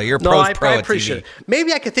surprising though. You're pro I appreciate it.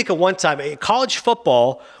 Maybe I could think of one time in college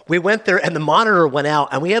football, we went there and the monitor went out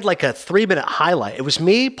and we had like a 3-minute highlight. It was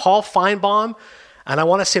me, Paul Feinbaum, and I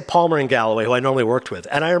want to say Palmer and Galloway, who I normally worked with.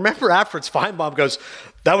 And I remember afterwards, Feinbaum goes,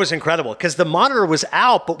 that was incredible because the monitor was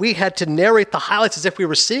out, but we had to narrate the highlights as if we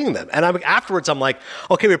were seeing them. And afterwards, I'm like,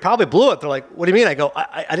 okay, we probably blew it. They're like, what do you mean? I go,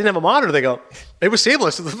 I didn't have a monitor. They go, it was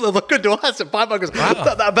seamless. It looked good to us. And Feinbaum goes,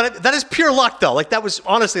 wow. But that is pure luck, though. Like, that was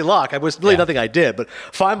honestly luck. I was really nothing I did. But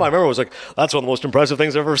Feinbaum, I remember, was like, that's one of the most impressive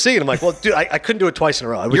things I've ever seen. I'm like, well, dude, I couldn't do it twice in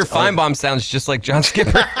a row. Your Feinbaum sounds just like John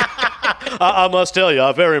Skipper. I must tell you,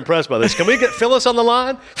 I'm very impressed by this. Can we get Phyllis on the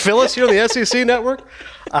line? Phyllis here on the SEC Network?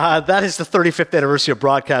 That is the 35th anniversary of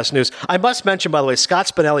Broadcast News. I must mention, by the way, Scott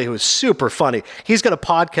Spinelli, who is super funny. He's got a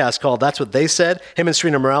podcast called That's What They Said. Him and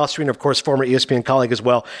Serena Morales. Serena, of course, former ESPN colleague as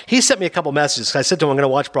well. He sent me a couple messages. I said to him, I'm going to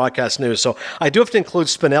watch Broadcast News. So I do have to include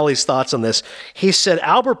Spinelli's thoughts on this. He said,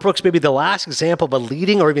 Albert Brooks may be the last example of a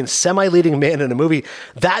leading or even semi-leading man in a movie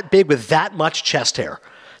that big with that much chest hair.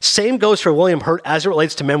 Same goes for William Hurt as it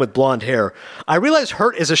relates to men with blonde hair. I realize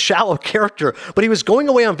Hurt is a shallow character, but he was going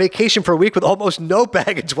away on vacation for a week with almost no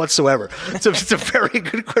baggage whatsoever. So it's a very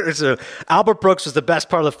good criticism. Albert Brooks was the best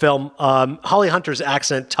part of the film. Holly Hunter's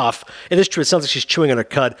accent, tough. It is true. It sounds like she's chewing on her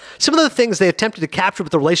cud. Some of the things they attempted to capture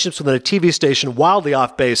with the relationships within a TV station, wildly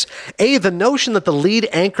off base. The notion that the lead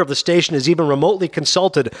anchor of the station is even remotely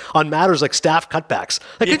consulted on matters like staff cutbacks.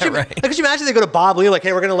 Like, could you imagine they go to Bob Lee, like,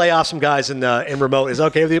 hey, we're going to lay off some guys in remote. Is it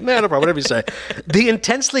okay with you? Man, whatever you say. The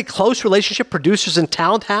intensely close relationship producers and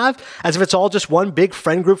talent have, as if it's all just one big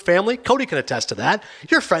friend group family. Cody can attest to that.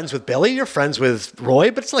 You're friends with Billy, you're friends with Roy,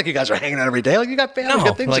 but it's not like you guys are hanging out every day. Like, you got family, you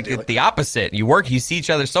got things to do. Like the opposite. You see each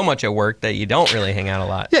other so much at work that you don't really hang out a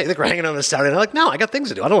lot. Yeah, you think we're hanging out on a Saturday night. Like, no, I got things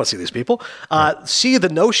to do. I don't want to see these people. See the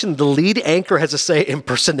notion the lead anchor has a say in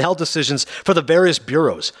personnel decisions for the various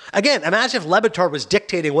bureaus. Again, imagine if Le Batard was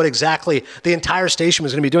dictating what exactly the entire station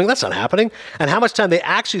was going to be doing. That's not happening. And how much time they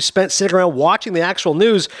actually spent sitting around watching the actual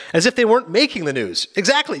news as if they weren't making the news.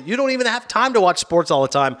 Exactly. You don't even have time to watch sports all the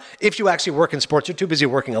time if you actually work in sports. You're too busy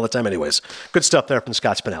working all the time anyways. Good stuff there from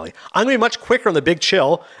Scott Spinelli. I'm going to be much quicker on the Big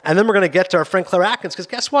Chill, and then we're going to get to our friend Claire Atkins, because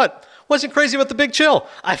guess what? Wasn't crazy about the Big Chill.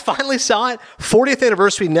 I finally saw it. 40th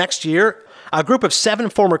anniversary next year. A group of 7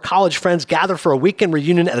 former college friends gather for a weekend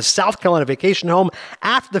reunion at a South Carolina vacation home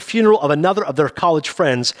after the funeral of another of their college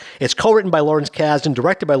friends. It's co-written by Lawrence Kasdan,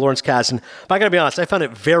 directed by Lawrence Kasdan. But I got to be honest, I found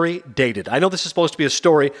it very dated. I know this is supposed to be a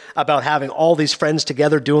story about having all these friends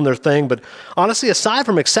together doing their thing, but honestly, aside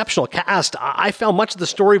from exceptional cast, I found much of the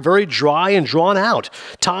story very dry and drawn out.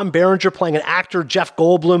 Tom Berenger playing an actor, Jeff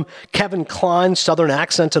Goldblum, Kevin Kline, Southern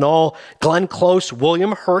accent and all, Glenn Close,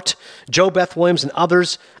 William Hurt, Joe Beth Williams, and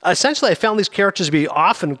others. Essentially, I found these characters to be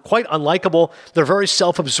often quite unlikable. They're very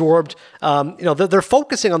self-absorbed. They're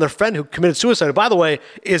focusing on their friend who committed suicide, who, by the way,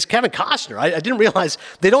 is Kevin Costner. I didn't realize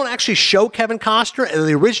they don't actually show Kevin Costner. In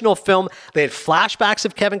the original film, they had flashbacks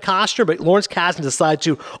of Kevin Costner, but Lawrence Kasdan decided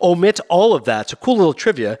to omit all of that. So cool little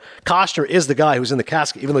trivia. Costner is the guy who's in the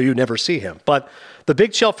casket, even though you never see him. But The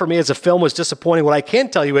Big Chill for me as a film was disappointing. What I can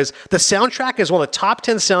tell you is the soundtrack is one of the top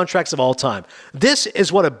 10 soundtracks of all time. This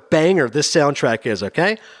is what a banger this soundtrack is,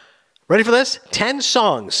 okay? Ready for this? 10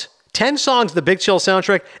 songs. 10 songs, the Big Chill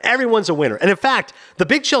soundtrack, everyone's a winner. And in fact, the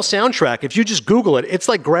Big Chill soundtrack, if you just Google it, it's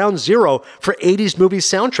like ground zero for 80s movie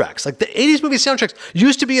soundtracks. Like the 80s movie soundtracks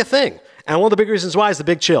used to be a thing. And one of the big reasons why is the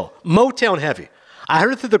Big Chill. Motown heavy. I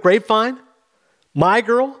Heard It Through the Grapevine, My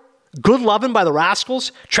Girl, Good Lovin' by the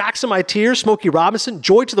Rascals, Tracks of My Tears, Smokey Robinson,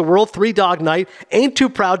 Joy to the World, Three Dog Night, Ain't Too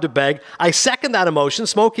Proud to Beg, I Second That Emotion,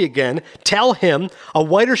 Smokey Again, Tell Him, A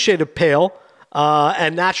Whiter Shade of Pale,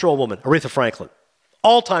 and Natural Woman, Aretha Franklin.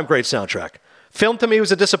 All-time great soundtrack. Film to me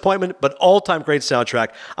was a disappointment, but all-time great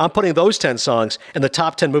soundtrack. I'm putting those 10 songs in the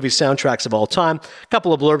top 10 movie soundtracks of all time. A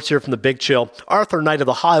couple of blurbs here from The Big Chill. Arthur Knight of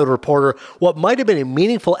The Hollywood Reporter. What might have been a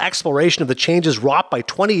meaningful exploration of the changes wrought by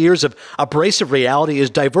 20 years of abrasive reality is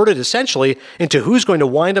diverted essentially into who's going to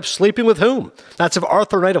wind up sleeping with whom. That's of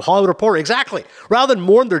Arthur Knight of Hollywood Reporter. Exactly. Rather than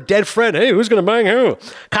mourn their dead friend, hey, who's going to bang who?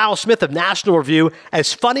 Kyle Smith of National Review.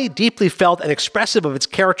 As funny, deeply felt, and expressive of its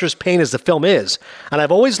character's pain as the film is, and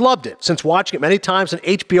I've always loved it since watching it many times on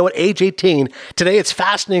HBO at age 18. Today, it's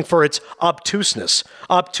fascinating for its obtuseness.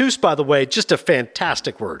 Obtuse, by the way, just a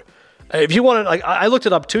fantastic word. If you want to, like, I looked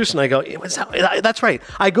at obtuse and I go, that's right.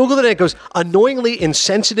 I Googled it and it goes, annoyingly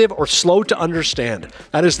insensitive or slow to understand.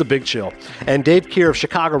 That is The Big Chill. And Dave Keir of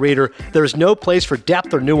Chicago Reader, there is no place for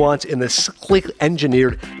depth or nuance in this slickly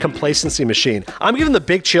engineered complacency machine. I'm giving The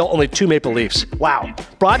Big Chill only 2 Maple Leafs. Wow.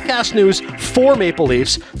 Broadcast news, 4 Maple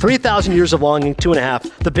Leafs, 3,000 years of longing,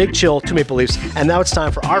 2.5. The Big Chill, 2 Maple Leafs. And now it's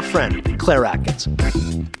time for our friend, Claire Atkins.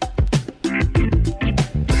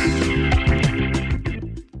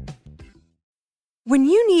 When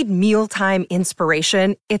you need mealtime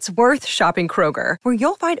inspiration, it's worth shopping Kroger, where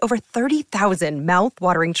you'll find over 30,000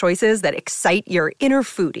 mouth-watering choices that excite your inner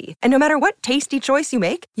foodie. And no matter what tasty choice you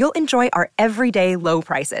make, you'll enjoy our everyday low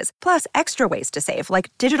prices, plus extra ways to save,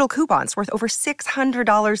 like digital coupons worth over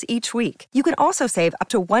 $600 each week. You can also save up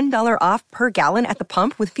to $1 off per gallon at the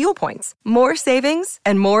pump with fuel points. More savings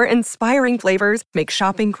and more inspiring flavors make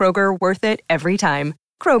shopping Kroger worth it every time.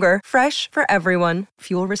 Kroger, fresh for everyone.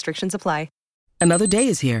 Fuel restrictions apply. Another day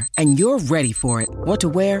is here, and you're ready for it. What to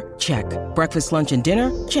wear? Check. Breakfast, lunch, and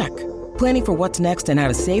dinner? Check. Planning for what's next and how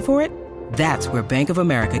to save for it? That's where Bank of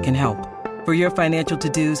America can help. For your financial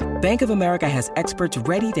to-dos, Bank of America has experts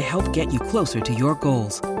ready to help get you closer to your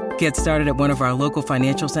goals. Get started at one of our local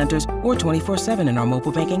financial centers or 24/7 in our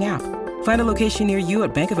mobile banking app. Find a location near you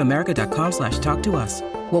at bankofamerica.com/talktous.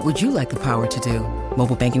 What would you like the power to do?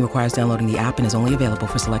 Mobile banking requires downloading the app and is only available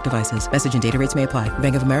for select devices. Message and data rates may apply.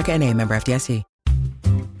 Bank of America NA, member FDIC.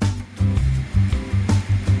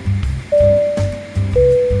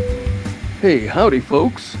 Hey, howdy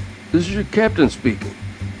folks. This is your captain speaking.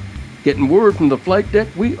 Getting word from the flight deck,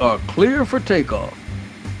 we are clear for takeoff.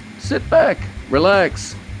 Sit back,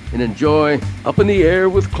 relax, and enjoy Up in the Air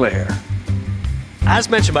with Claire. As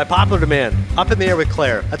mentioned, by popular demand, Up in the Air with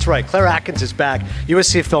Claire. That's right, Claire Atkins is back,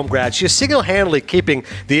 USC film grad. She is single-handedly keeping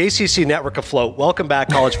the ACC network afloat. Welcome back,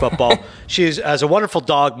 college football. She has a wonderful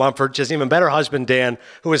dog, Mumford. She has an even better husband, Dan,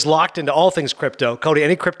 who is locked into all things crypto. Cody,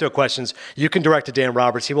 any crypto questions, you can direct to Dan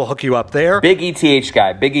Roberts. He will hook you up there. Big ETH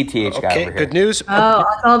guy over here. Okay, good news.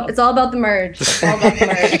 Oh, it's all about the merge. It's all about the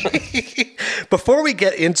merge. Before we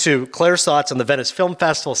get into Claire's thoughts on the Venice Film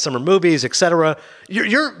Festival, summer movies, etc.,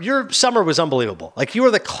 your summer was unbelievable. Like, you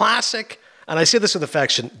were the classic, and I say this with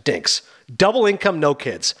affection, dinks. Double income, no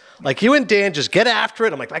kids. Like, you and Dan just get after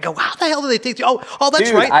it. I go, how the hell do they think? Oh, that's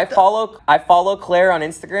Dude, right. I follow Claire on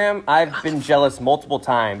Instagram. I've been jealous multiple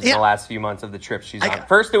times in the last few months of the trips she's on.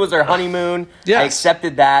 First, it was her honeymoon. Yes. I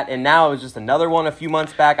accepted that, and now it was just another one a few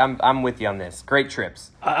months back. I'm with you on this. Great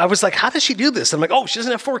trips. I was like, how does she do this? I'm like, oh, she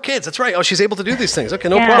doesn't have 4 kids. That's right. Oh, she's able to do these things. Okay,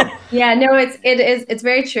 no problem. Yeah, no, it's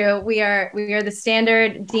very true. We are the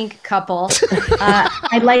standard dink couple.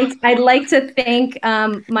 I'd like to thank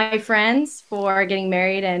my friends for getting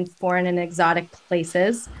married in foreign and exotic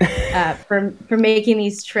places, for making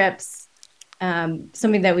these trips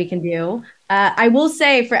something that we can do. I will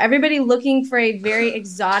say, for everybody looking for a very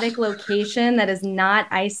exotic location that is not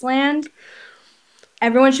Iceland,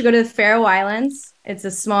 everyone should go to the Faroe Islands. It's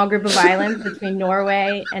a small group of islands between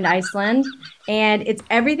Norway and Iceland, and it's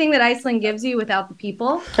everything that Iceland gives you without the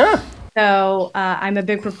people. Huh. So I'm a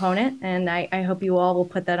big proponent, and I hope you all will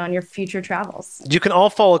put that on your future travels. You can all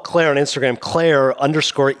follow Claire on Instagram, Claire_E_Atkins.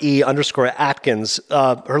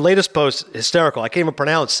 Her latest post, hysterical. I can't even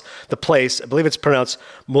pronounce the place. I believe it's pronounced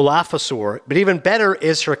Mulafasur. But even better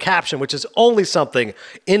is her caption, which is only something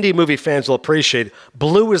indie movie fans will appreciate.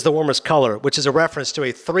 Blue is the warmest color, which is a reference to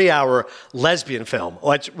a 3-hour lesbian film,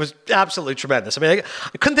 which was absolutely tremendous. I mean,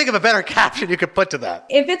 I couldn't think of a better caption you could put to that.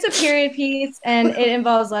 If it's a period piece and it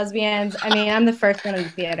involves lesbians, I mean, I'm the first one in the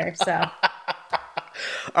theater, so.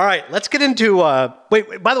 All right, let's get into,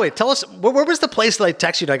 wait, by the way, tell us, where was the place that I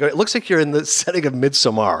texted you and I go, it looks like you're in the setting of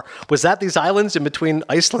Midsommar. Was that these islands in between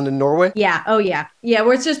Iceland and Norway? Yeah, oh yeah. Yeah,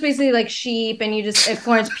 where it's just basically like sheep and you just,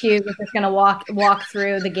 Florence Pugh is just going to walk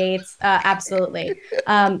through the gates. Absolutely.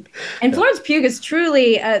 And Florence Pugh is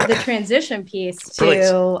truly the transition piece to... Please.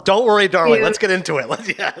 Don't worry, darling, let's get into it.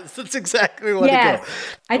 Yes, that's exactly what to go.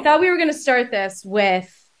 I thought we were going to start this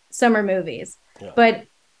with summer movies, but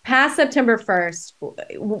past September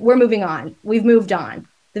 1st, we're moving on. We've moved on.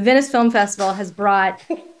 The Venice Film Festival has brought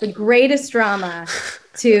the greatest drama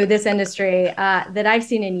to this industry that I've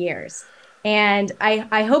seen in years. And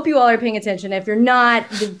I hope you all are paying attention. If you're not,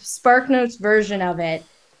 the SparkNotes version of it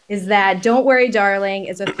is that Don't Worry, Darling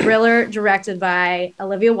is a thriller directed by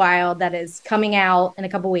Olivia Wilde that is coming out in a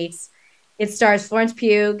couple weeks. It stars Florence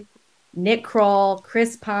Pugh, Nick Kroll,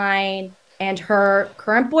 Chris Pine, and her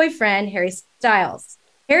current boyfriend, Harry Styles.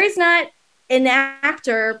 Harry's not an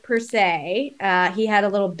actor per se. He had a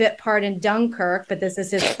little bit part in Dunkirk, but this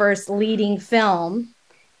is his first leading film.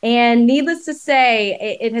 And needless to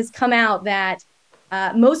say, it has come out that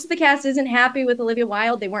most of the cast isn't happy with Olivia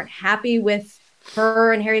Wilde. They weren't happy with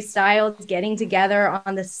her and Harry Styles getting together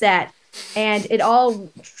on the set. And it all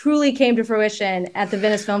truly came to fruition at the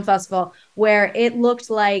Venice Film Festival, where it looked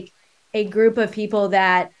like a group of people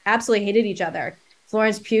that absolutely hated each other.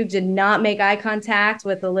 Florence Pugh did not make eye contact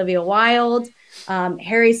with Olivia Wilde.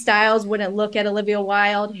 Harry Styles wouldn't look at Olivia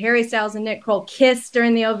Wilde. Harry Styles and Nick Kroll kissed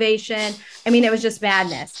during the ovation. I mean, it was just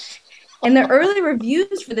madness. And the early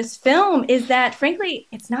reviews for this film is that, frankly,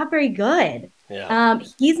 it's not very good. Yeah.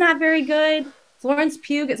 He's not very good. Florence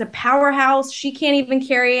Pugh is a powerhouse. She can't even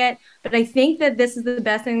carry it. But I think that this is the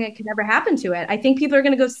best thing that could ever happen to it. I think people are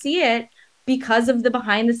going to go see it because of the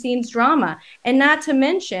behind-the-scenes drama. And not to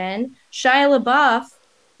mention Shia LaBeouf,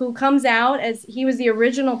 who comes out as he was the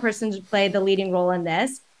original person to play the leading role in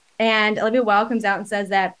this. And Olivia Wilde comes out and says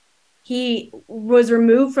that he was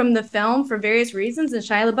removed from the film for various reasons. And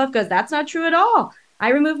Shia LaBeouf goes, that's not true at all. I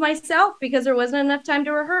removed myself because there wasn't enough time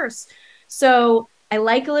to rehearse. So I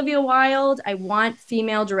like Olivia Wilde. I want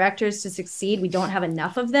female directors to succeed. We don't have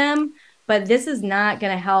enough of them. But this is not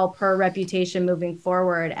going to help her reputation moving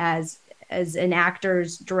forward as an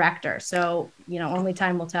actor's director. So, only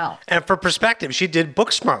time will tell. And for perspective, she did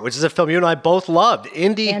Booksmart, which is a film you and I both loved.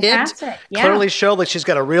 Indie Fantastic. hit. Yeah. Clearly showed like she's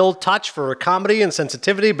got a real touch for comedy and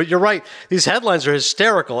sensitivity. But you're right. These headlines are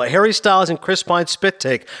hysterical. Harry Styles and Chris Pine spit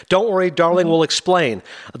take. Don't worry, darling, will explain.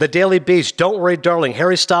 The Daily Beast. Don't worry, darling.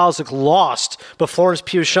 Harry Styles looks lost, but Florence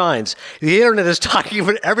Pugh shines. The internet is talking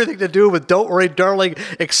about everything to do with Don't Worry, Darling,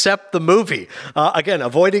 except the movie. Again,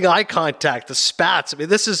 avoiding eye contact, the spats. I mean,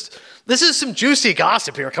 this is some juicy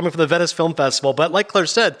gossip here coming from the Venice Film Festival. But like Claire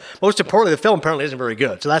said, most importantly, the film apparently isn't very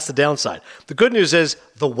good. So that's the downside. The good news is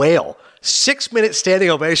The Whale. 6-minute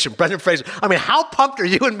standing ovation. Brendan Fraser. I mean, how pumped are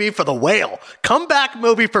you and me for The Whale? Comeback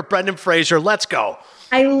movie for Brendan Fraser. Let's go.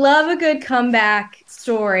 I love a good comeback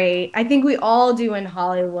story. I think we all do in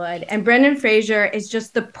Hollywood. And Brendan Fraser is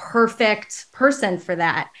just the perfect person for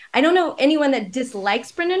that. I don't know anyone that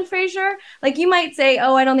dislikes Brendan Fraser. Like, you might say,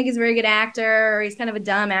 oh, I don't think he's a very good actor, or he's kind of a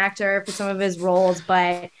dumb actor for some of his roles,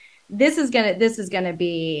 but this is gonna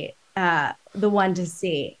be the one to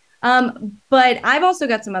see. But I've also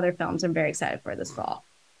got some other films I'm very excited for this fall.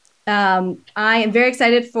 I am very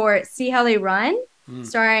excited for See How They Run,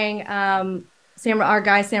 starring our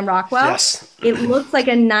guy Sam Rockwell. Yes. It looks like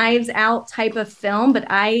a Knives Out type of film, but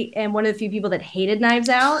I am one of the few people that hated Knives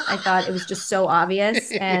Out. I thought it was just so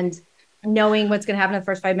obvious, and knowing what's going to happen in the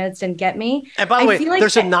first 5 minutes didn't get me. And by the way,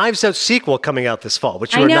 there's a Knives Out sequel coming out this fall,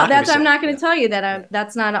 which you are not going to see. I'm not going to tell you that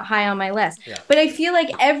that's not high on my list. Yeah. But I feel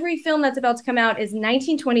like every film that's about to come out is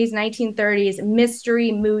 1920s, 1930s,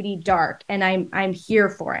 mystery, moody, dark, and I'm here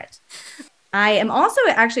for it. I am also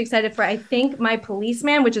actually excited for, I think, My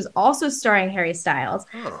Policeman, which is also starring Harry Styles.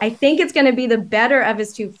 Oh. I think it's going to be the better of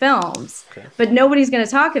his two films, but nobody's going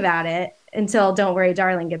to talk about it until Don't Worry,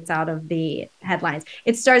 Darling gets out of the headlines.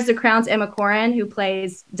 It stars The Crown's Emma Corrin, who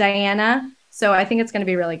plays Diana, so I think it's going to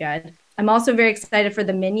be really good. I'm also very excited for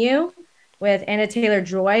The Menu with Anna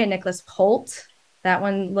Taylor-Joy and Nicholas Hoult. That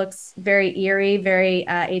one looks very eerie, very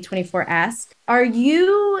A24-esque. Are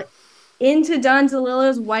you into Don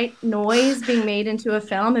DeLillo's White Noise being made into a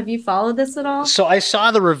film? Have you followed this at all? So I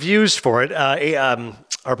saw the reviews for it.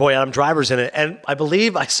 Our boy Adam Driver's in it. And I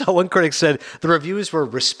believe I saw one critic said the reviews were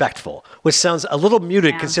respectful, which sounds a little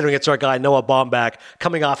muted considering it's our guy Noah Baumbach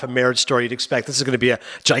coming off a Marriage Story. You'd expect this is going to be a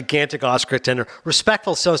gigantic Oscar contender.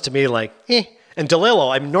 Respectful sounds to me like, eh. And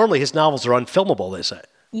DeLillo, I mean, normally his novels are unfilmable, they say.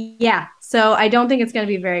 Yeah, so I don't think it's going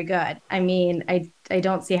to be very good. I mean, I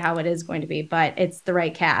don't see how it is going to be, but it's the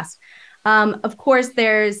right cast. Of course,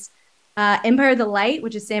 there's Empire of the Light,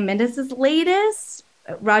 which is Sam Mendes' latest.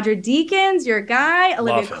 Roger Deakins, your guy.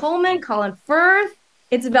 Olivia Colman, Colin Firth.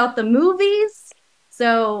 It's about the movies.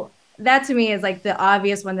 So that to me is like the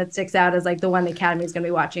obvious one that sticks out as like the one the Academy is going to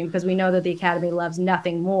be watching, because we know that the Academy loves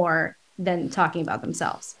nothing more than talking about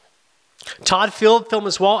themselves. Todd Field film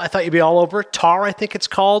as well. I thought you'd be all over. Tar, I think it's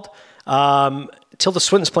called. Tilda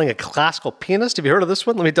Swinton's playing a classical pianist. Have you heard of this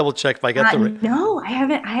one? Let me double check if I get the right. No, I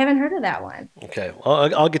haven't heard of that one. Okay,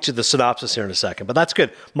 well, I'll get you the synopsis here in a second, but that's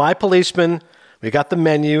good. My Policeman, we got the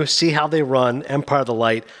menu, See How They Run, Empire of the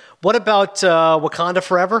Light. What about Wakanda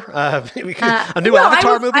Forever? A new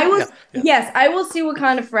Avatar movie? Yes, I will see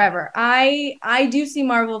Wakanda Forever. I do see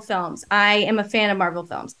Marvel films. I am a fan of Marvel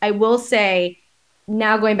films. I will say,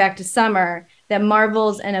 now going back to summer, that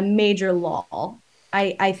Marvel's in a major lull.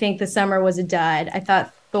 I think the summer was a dud. I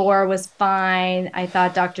thought Thor was fine. I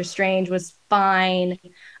thought Doctor Strange was fine.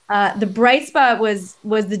 The bright spot was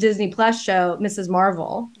the Disney Plus show, Mrs.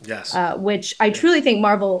 Marvel. Yes. Which I truly think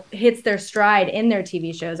Marvel hits their stride in their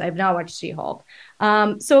TV shows. I've not watched She-Hulk.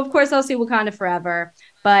 So, of course, I'll see Wakanda Forever.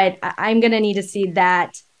 But I'm going to need to see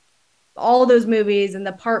that, all those movies and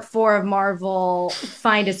the part 4 of Marvel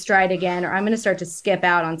find a stride again, or I'm going to start to skip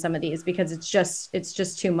out on some of these because it's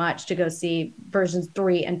just too much to go see versions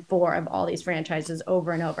 3 and 4 of all these franchises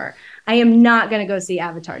over and over. I am not going to go see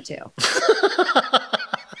Avatar 2.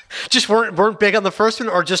 Just weren't big on the first one,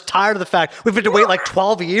 or just tired of the fact we've had to wait like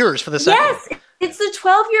 12 years for the second? Yes, it's the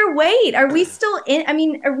 12-year wait. Are we still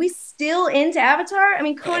into Avatar? I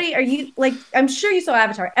mean, Cody, are you I'm sure you saw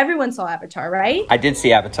Avatar. Everyone saw Avatar, right? I did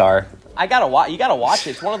see Avatar. You gotta watch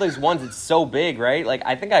it. It's one of those ones that's so big, right? Like,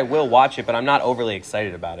 I think I will watch it, but I'm not overly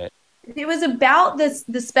excited about it. It was about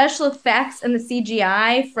the special effects and the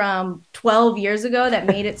CGI from 12 years ago that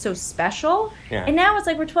made it so special. Yeah. And now it's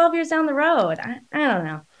like we're 12 years down the road. I don't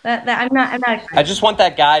know. I'm not excited. I just want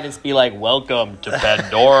that guy to just be like, "Welcome to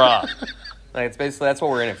Pandora." Like, it's basically, that's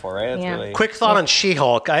what we're in it for, right? That's really... Quick thought on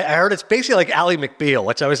She-Hulk. I heard it's basically like Ally McBeal,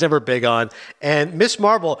 which I was never big on. And Miss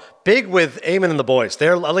Marvel, big with Eamon and the boys.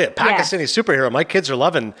 They're a Pakistani superhero. My kids are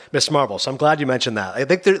loving Miss Marvel, so I'm glad you mentioned that. I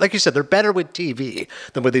think, like you said, they're better with TV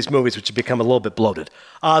than with these movies, which have become a little bit bloated.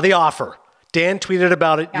 The Offer. Dan tweeted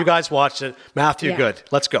about it. Yeah. You guys watched it. Matthew Good.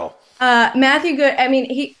 Let's go. Matthew Good, I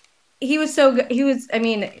mean, he was so good. He was, I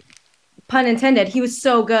mean, pun intended, he was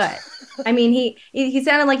so good. I mean, he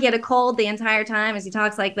sounded like he had a cold the entire time as he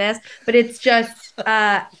talks like this, but it's just,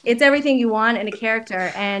 it's everything you want in a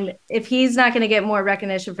character. And if he's not going to get more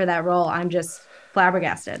recognition for that role, I'm just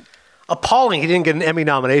flabbergasted. Appalling he didn't get an Emmy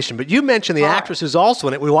nomination, but you mentioned the actress who's also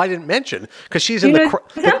in it, who I didn't mention, because she's in the...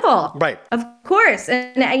 Temple. Right. Of course.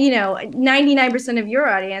 And, 99% of your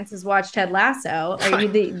audience has watched Ted Lasso. Are you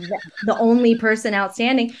the only person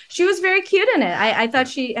outstanding? She was very cute in it. I thought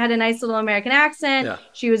she had a nice little American accent. Yeah.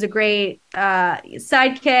 She was a great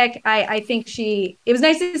sidekick. I think it was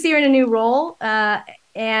nice to see her in a new role.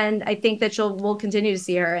 And I think that we'll continue to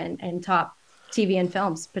see her in top TV and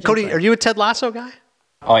films. Cody, are you a Ted Lasso guy?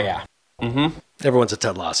 Oh, yeah. Mm-hmm. Everyone's a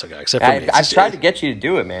Ted Lasso guy, except for me. I've tried to get you to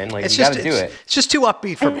do it, man. Like, you got to do it. It's just too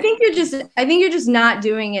upbeat for me. I think you're just not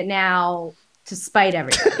doing it now to spite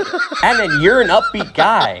everybody. And then you're an upbeat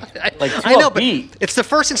guy. Like, too upbeat. But it's the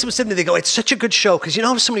first thing someone said to me. They go, "It's such a good show," because you know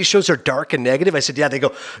how so many shows are dark and negative. I said, "Yeah." They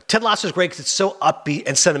go, "Ted Lasso's great because it's so upbeat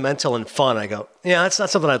and sentimental and fun." I go, "Yeah, that's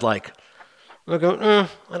not something I'd like." I go,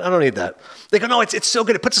 I don't need that. They go, "No, it's so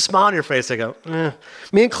good. It puts a smile on your face." I go,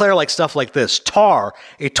 Me and Claire like stuff like this. Tar,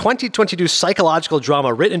 a 2022 psychological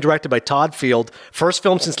drama written and directed by Todd Field, first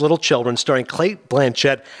film since Little Children, starring Cate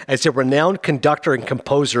Blanchett as a renowned conductor and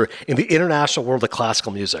composer in the international world of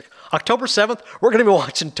classical music. October 7th, we're going to be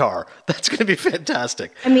watching Tar. That's going to be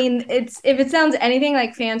fantastic. I mean, if it sounds anything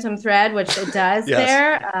like Phantom Thread, which it does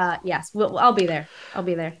yes, I'll be there. I'll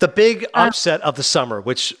be there. The big upset of the summer,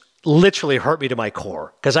 which literally hurt me to my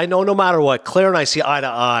core, because I know no matter what, Claire and I see eye to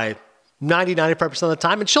eye 95% of the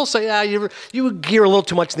time, and she'll say, "Yeah, you gear a little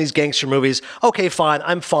too much in these gangster movies." Okay, fine,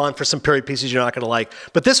 I'm fine for some period pieces you're not going to like,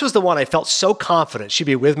 but this was the one I felt so confident she'd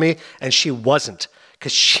be with me, and she wasn't,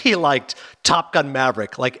 because she liked Top Gun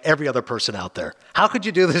Maverick like every other person out there. How could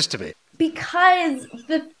you do this to me? Because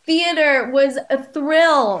the theater was a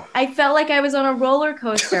thrill. I felt like I was on a roller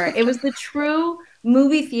coaster. It was the true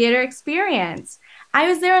movie theater experience. I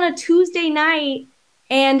was there on a Tuesday night,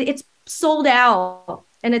 and it's sold out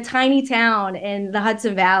in a tiny town in the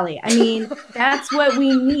Hudson Valley. I mean, that's what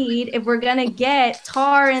we need if we're going to get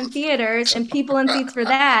Tar in theaters and people in seats for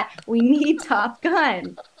that. We need Top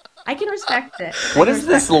Gun. I can respect it. What is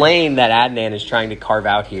this lane that Adnan is trying to carve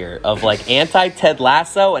out here of like anti-Ted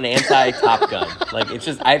Lasso and anti-Top Gun? Like, it's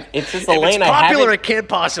just a lane I haven't... It's popular, it can't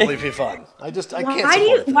possibly be fun. I can't support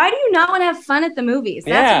it. Why do you not want to have fun at the movies?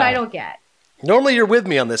 That's what I don't get. Normally you're with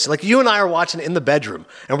me on this. Like, you and I are watching it in the bedroom,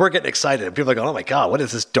 and we're getting excited. And people are going, "Oh my God, what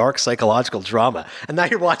is this dark psychological drama?" And now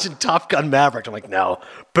you're watching Top Gun Maverick. I'm like, no,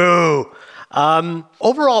 boo.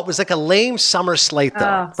 Overall, it was like a lame summer slate,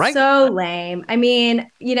 though, right? So lame. I mean,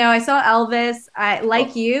 I saw Elvis.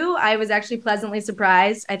 I was actually pleasantly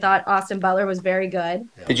surprised. I thought Austin Butler was very good.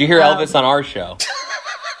 Did you hear Elvis on our show?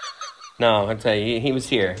 No, I'll tell you, he was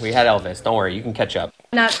here. We had Elvis. Don't worry, you can catch up.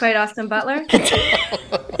 Not quite Austin Butler?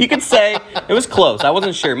 You could say it was close. I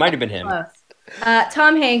wasn't sure. It might have been him. Close.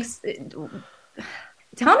 Tom Hanks.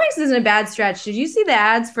 Tom Hanks is in a bad stretch. Did you see the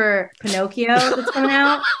ads for Pinocchio that's coming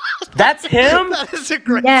out? That's him? That is a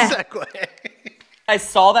great segue. I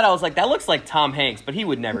saw that. I was like, that looks like Tom Hanks, but he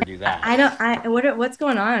would never do that. What's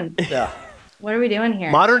going on? Yeah. What are we doing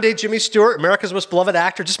here? Modern day Jimmy Stewart, America's most beloved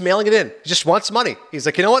actor, just mailing it in. He just wants money. He's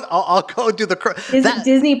like, you know what? I'll go do the...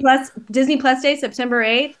 Disney Plus Day, September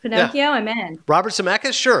 8th, Pinocchio, I'm in. Robert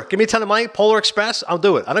Zemeckis, sure. Give me a ton of money. Polar Express, I'll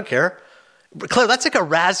do it. I don't care. Claire, that's like a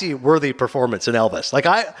Razzie-worthy performance in Elvis. Like,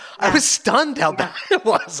 I was stunned how bad it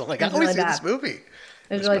was. I'm like, I always see this movie.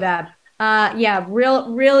 It was really bad.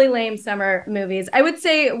 Really lame summer movies. I would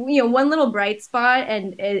say, one little bright spot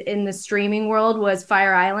and in the streaming world was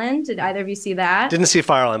Fire Island. Did either of you see that? Didn't see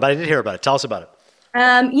Fire Island, but I did hear about it. Tell us about it.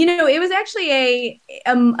 It was actually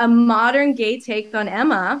a modern gay take on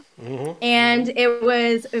Emma, and it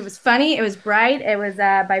was funny. It was bright. It was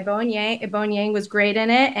by Bowen Yang. Bowen Yang was great in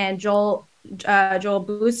it, and Joel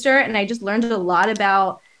Booster. And I just learned a lot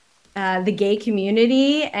about the gay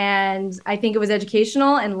community, and I think it was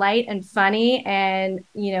educational and light and funny, and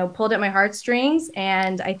pulled at my heartstrings.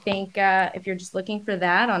 And I think if you're just looking for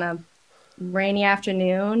that on a rainy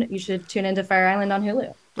afternoon, you should tune into Fire Island on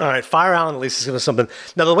Hulu. All right, Fire Island at least is going to be something.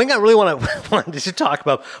 Now, the thing I really wanted to talk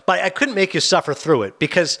about, but I couldn't make you suffer through it,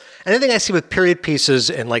 because anything I see with period pieces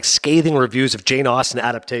and like scathing reviews of Jane Austen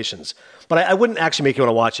adaptations, but I wouldn't actually make you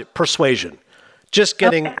want to watch it. Persuasion. Just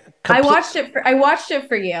getting... Okay. I watched it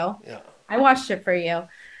for you. Yeah. I watched it for you.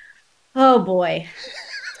 Oh, boy.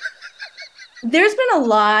 There's been a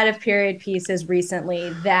lot of period pieces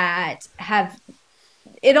recently that have...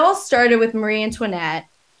 It all started with Marie Antoinette,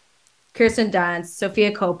 Kirsten Dunst,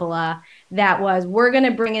 Sofia Coppola, we're going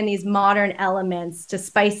to bring in these modern elements to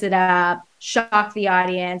spice it up, shock the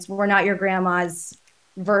audience. We're not your grandma's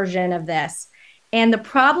version of this. And the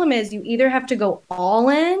problem is you either have to go all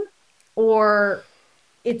in or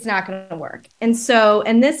it's not going to work. And so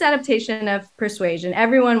in this adaptation of Persuasion,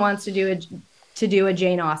 everyone wants to do a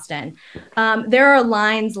Jane Austen. There are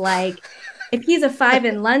lines like, if he's a 5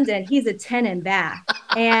 in London, he's a 10 in Bath.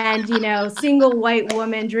 And, single white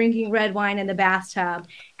woman drinking red wine in the bathtub.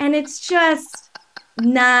 And it's just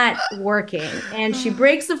not working. And she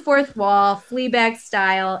breaks the fourth wall, Fleabag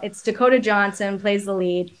style. It's Dakota Johnson plays the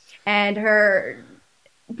lead. And her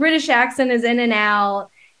British accent is in and out.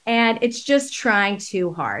 And it's just trying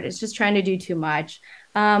too hard. It's just trying to do too much.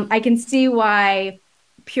 I can see why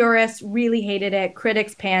purists really hated it.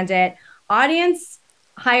 Critics panned it. Audience...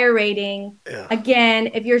 higher rating. Yeah.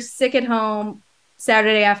 Again, if you're sick at home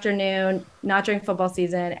Saturday afternoon, not during football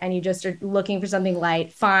season, and you just are looking for something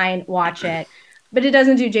light, fine, watch it. But it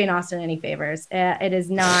doesn't do Jane Austen any favors. It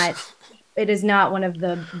is not one of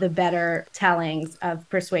the better tellings of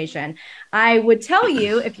Persuasion. I would tell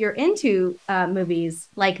you, if you're into movies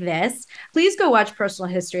like this, please go watch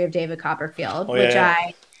Personal History of David Copperfield, which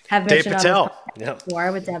I have mentioned on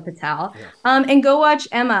before with Dev Patel. Yeah. And go watch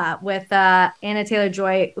Emma with Anna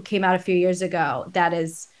Taylor-Joy, who came out a few years ago. That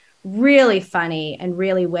is really funny and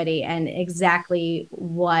really witty and exactly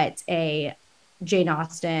what a Jane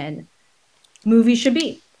Austen movie should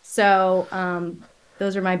be. So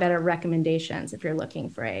those are my better recommendations if you're looking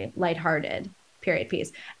for a lighthearted period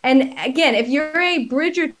piece. And again, if you're a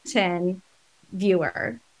Bridgerton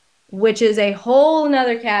viewer, which is a whole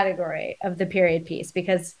nother category of the period piece,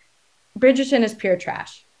 because Bridgerton is pure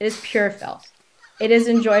trash. It is pure filth. It is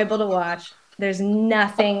enjoyable to watch. There's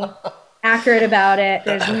nothing accurate about it.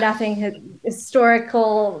 There's nothing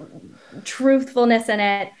historical truthfulness in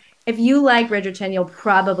it. If you like Bridgerton, you'll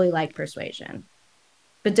probably like Persuasion.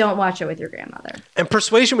 But don't watch it with your grandmother. And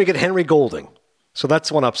Persuasion, we get Henry Golding. So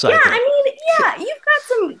that's one upside. Yeah, you've got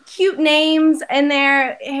some cute names in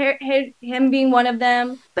there, him being one of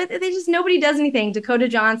them. But nobody does anything. Dakota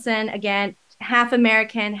Johnson, again, half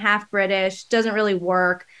American, half British, doesn't really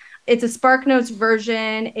work. It's a SparkNotes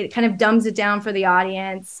version. It kind of dumbs it down for the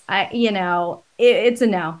audience. It's a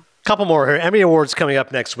no. Couple more here. Emmy Awards coming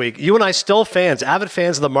up next week. You and I still avid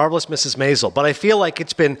fans of The Marvelous Mrs. Maisel, but I feel like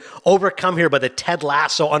it's been overcome here by the Ted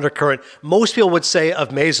Lasso undercurrent. Most people would say of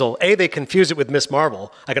Maisel, they confuse it with Miss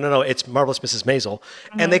Marvel. Like, no, it's Marvelous Mrs. Maisel.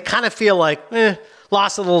 Mm-hmm. And they kind of feel like,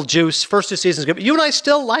 lost a little juice. First 2 seasons good. But you and I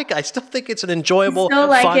still like it. I still think it's an enjoyable,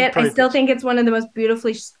 fun I still think it's one of the most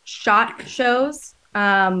beautifully shot shows.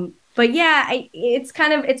 But yeah, it's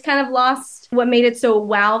kind of lost what made it so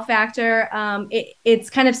wow factor. It's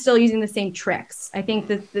kind of still using the same tricks. I think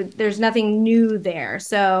that there's nothing new there.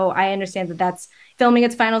 So I understand that that's filming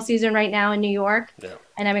its final season right now in New York,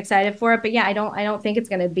 and I'm excited for it. But yeah, I don't think it's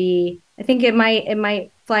going to be. I think it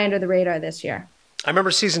might fly under the radar this year. I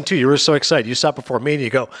remember season 2. You were so excited. You stopped before me and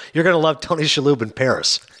you go, "You're going to love Tony Shalhoub in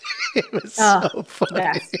Paris." It was so funny.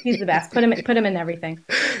 Best. He's the best. Put him in everything.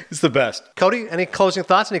 He's the best. Cody, any closing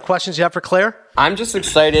thoughts? Any questions you have for Claire? I'm just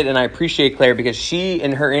excited, and I appreciate Claire because she,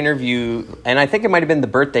 in her interview, and I think it might have been the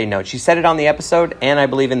birthday note, she said it on the episode, and I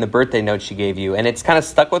believe in the birthday note she gave you, and it's kind of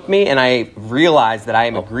stuck with me, and I realized that I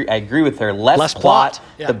agree with her. Less plot,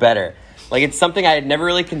 the better. Like, it's something I had never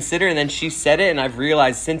really considered, and then she said it, and I've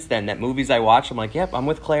realized since then that movies I watch, I'm like, yep, I'm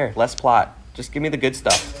with Claire. Less plot. Just give me the good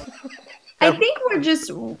stuff. I think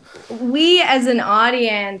we as an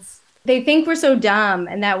audience, they think we're so dumb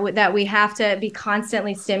and that we have to be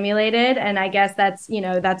constantly stimulated. And I guess that's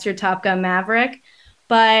your Top Gun Maverick.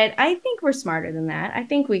 But I think we're smarter than that. I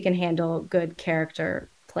think we can handle good character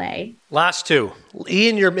play. Last two. E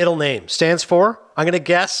in your middle name stands for, I'm going to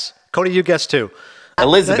guess. Cody, you guess too.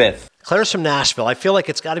 Elizabeth. Claire's from Nashville. I feel like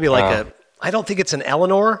it's got to be like I don't think it's an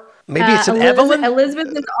Eleanor. Maybe it's an Evelyn?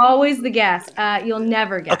 Elizabeth is always the guess. You'll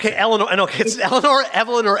never guess. Okay, Eleanor. I know it's Eleanor,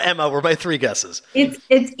 Evelyn, or Emma were my 3 guesses. It's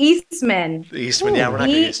Eastman. Eastman, yeah, we're not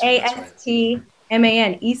going to Eastman.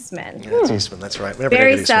 Eastman, Eastman. Yeah, it's Eastman, that's right.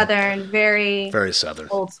 Very Southern, very Southern.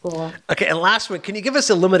 Old school. Okay, and last one, can you give us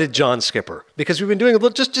a limited John Skipper? Because we've been doing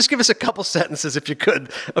just give us a couple sentences, if you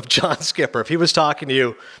could, of John Skipper. If he was talking to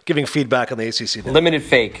you, giving feedback on the ACC. Limited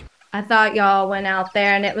fake. I thought y'all went out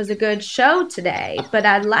there and it was a good show today, but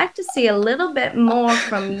I'd like to see a little bit more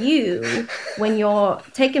from you when you're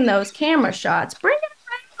taking those camera shots. Bring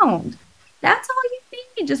it around. That's all you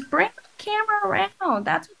need. Just bring the camera around.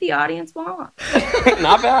 That's what the audience wants.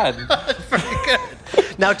 Not bad. Very good.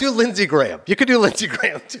 Now do Lindsey Graham. You could do Lindsey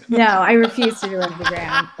Graham too. No, I refuse to do Lindsey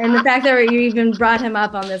Graham. And the fact that you even brought him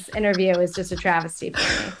up on this interview is just a travesty for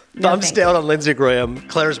me. Thumbs down on Lindsey Graham.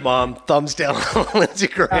 Claire's mom, thumbs down on Lindsey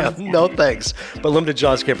Graham. No thanks. But limited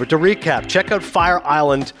John Skipper. To recap, check out Fire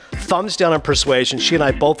Island. Thumbs down on Persuasion. She and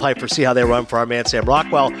I both hyped for See How They Run for our man Sam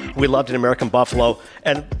Rockwell. We loved in American Buffalo.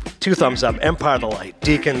 And 2 thumbs up. Empire of the Light.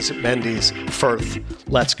 Deacons, Mendes, Firth.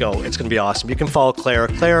 Let's go. It's going to be awesome. You can follow Claire.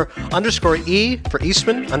 Claire_E for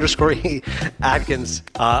Eastman _E Atkins.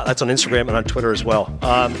 That's on Instagram and on Twitter as well.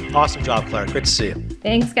 Awesome job, Claire. Great to see you.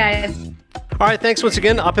 Thanks, guys. All right, thanks once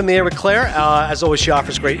again. Up in the Air with Claire. As always, she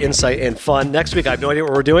offers great insight and fun. Next week, I have no idea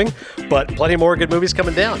what we're doing, but plenty more good movies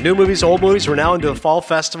coming down. New movies, old movies. We're now into the fall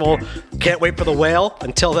festival. Can't wait for The Whale.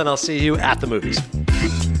 Until then, I'll see you at the movies.